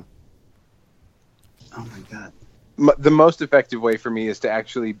don't know. Oh my god. The most effective way for me is to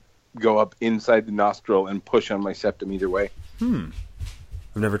actually go up inside the nostril and push on my septum either way. I've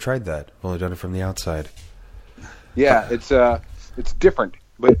never tried that. I've only done it from the outside. Yeah, it's different,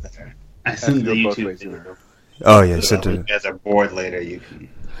 but I sent the do it both YouTube ways. video. Oh yeah, So sent that when it. you guys are bored later, you can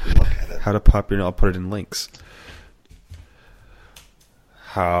look at it. How to pop your? I'll put it in links.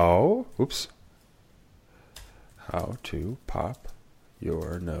 How to pop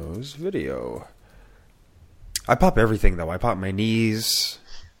your nose video. I pop everything though. I pop my knees,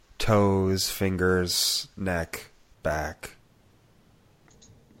 toes, fingers, neck, back,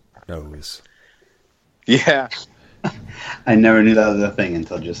 nose, Yeah. I never knew that was a thing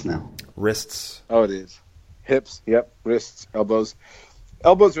until just now. wrists. Oh, it is. Hips, yep. Wrists, elbows.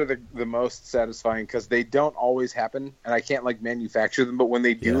 Elbows are the most satisfying because they don't always happen, and I can't like manufacture them. But when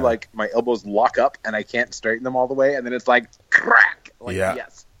they do, Yeah. like my elbows lock up, and I can't straighten them all the way, and then it's like crack. Like, Yeah.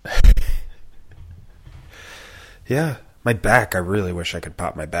 Yes. Yeah, my back. I really wish I could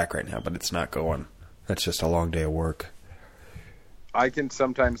pop my back right now, but it's not going. That's just a long day of work. I can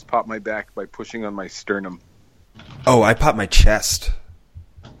sometimes pop my back by pushing on my sternum. Oh, I pop my chest.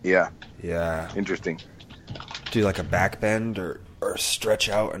 Yeah. Yeah. Interesting. Do like a back bend or stretch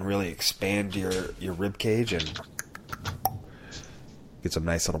out and really expand your rib cage and get some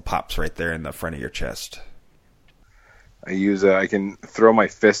nice little pops right there in the front of your chest. I can throw my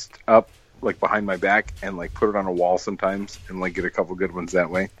fist up like behind my back and like put it on a wall sometimes and like get a couple good ones that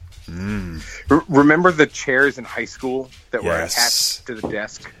way. Remember the chairs in high school that were Yes. attached to the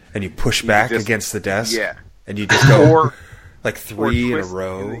desk? And you push You back just- against the desk. Yeah. And you just go Or like three in a twist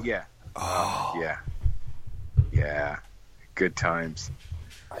row. yeah. Oh, Yeah. Yeah. Good times.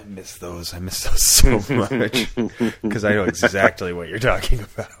 I miss those. I miss those so much because I know exactly what you're talking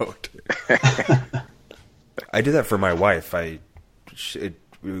about. I do that for my wife. It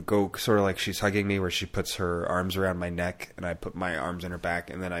would go sort of like she's hugging me, where she puts her arms around my neck, and I put my arms in her back,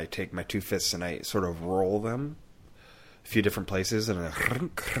 and then I take my two fists and I sort of roll them a few different places, and I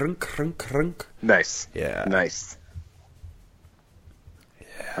crunk, crunk, crunk, crunk. Nice. Yeah. Nice.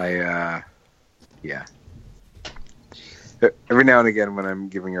 Yeah. Every now and again when I'm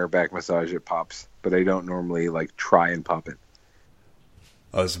giving her a back massage, it pops, but I don't normally like try and pop it.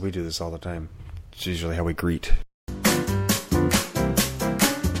 Us, we do this all the time. It's usually how we greet.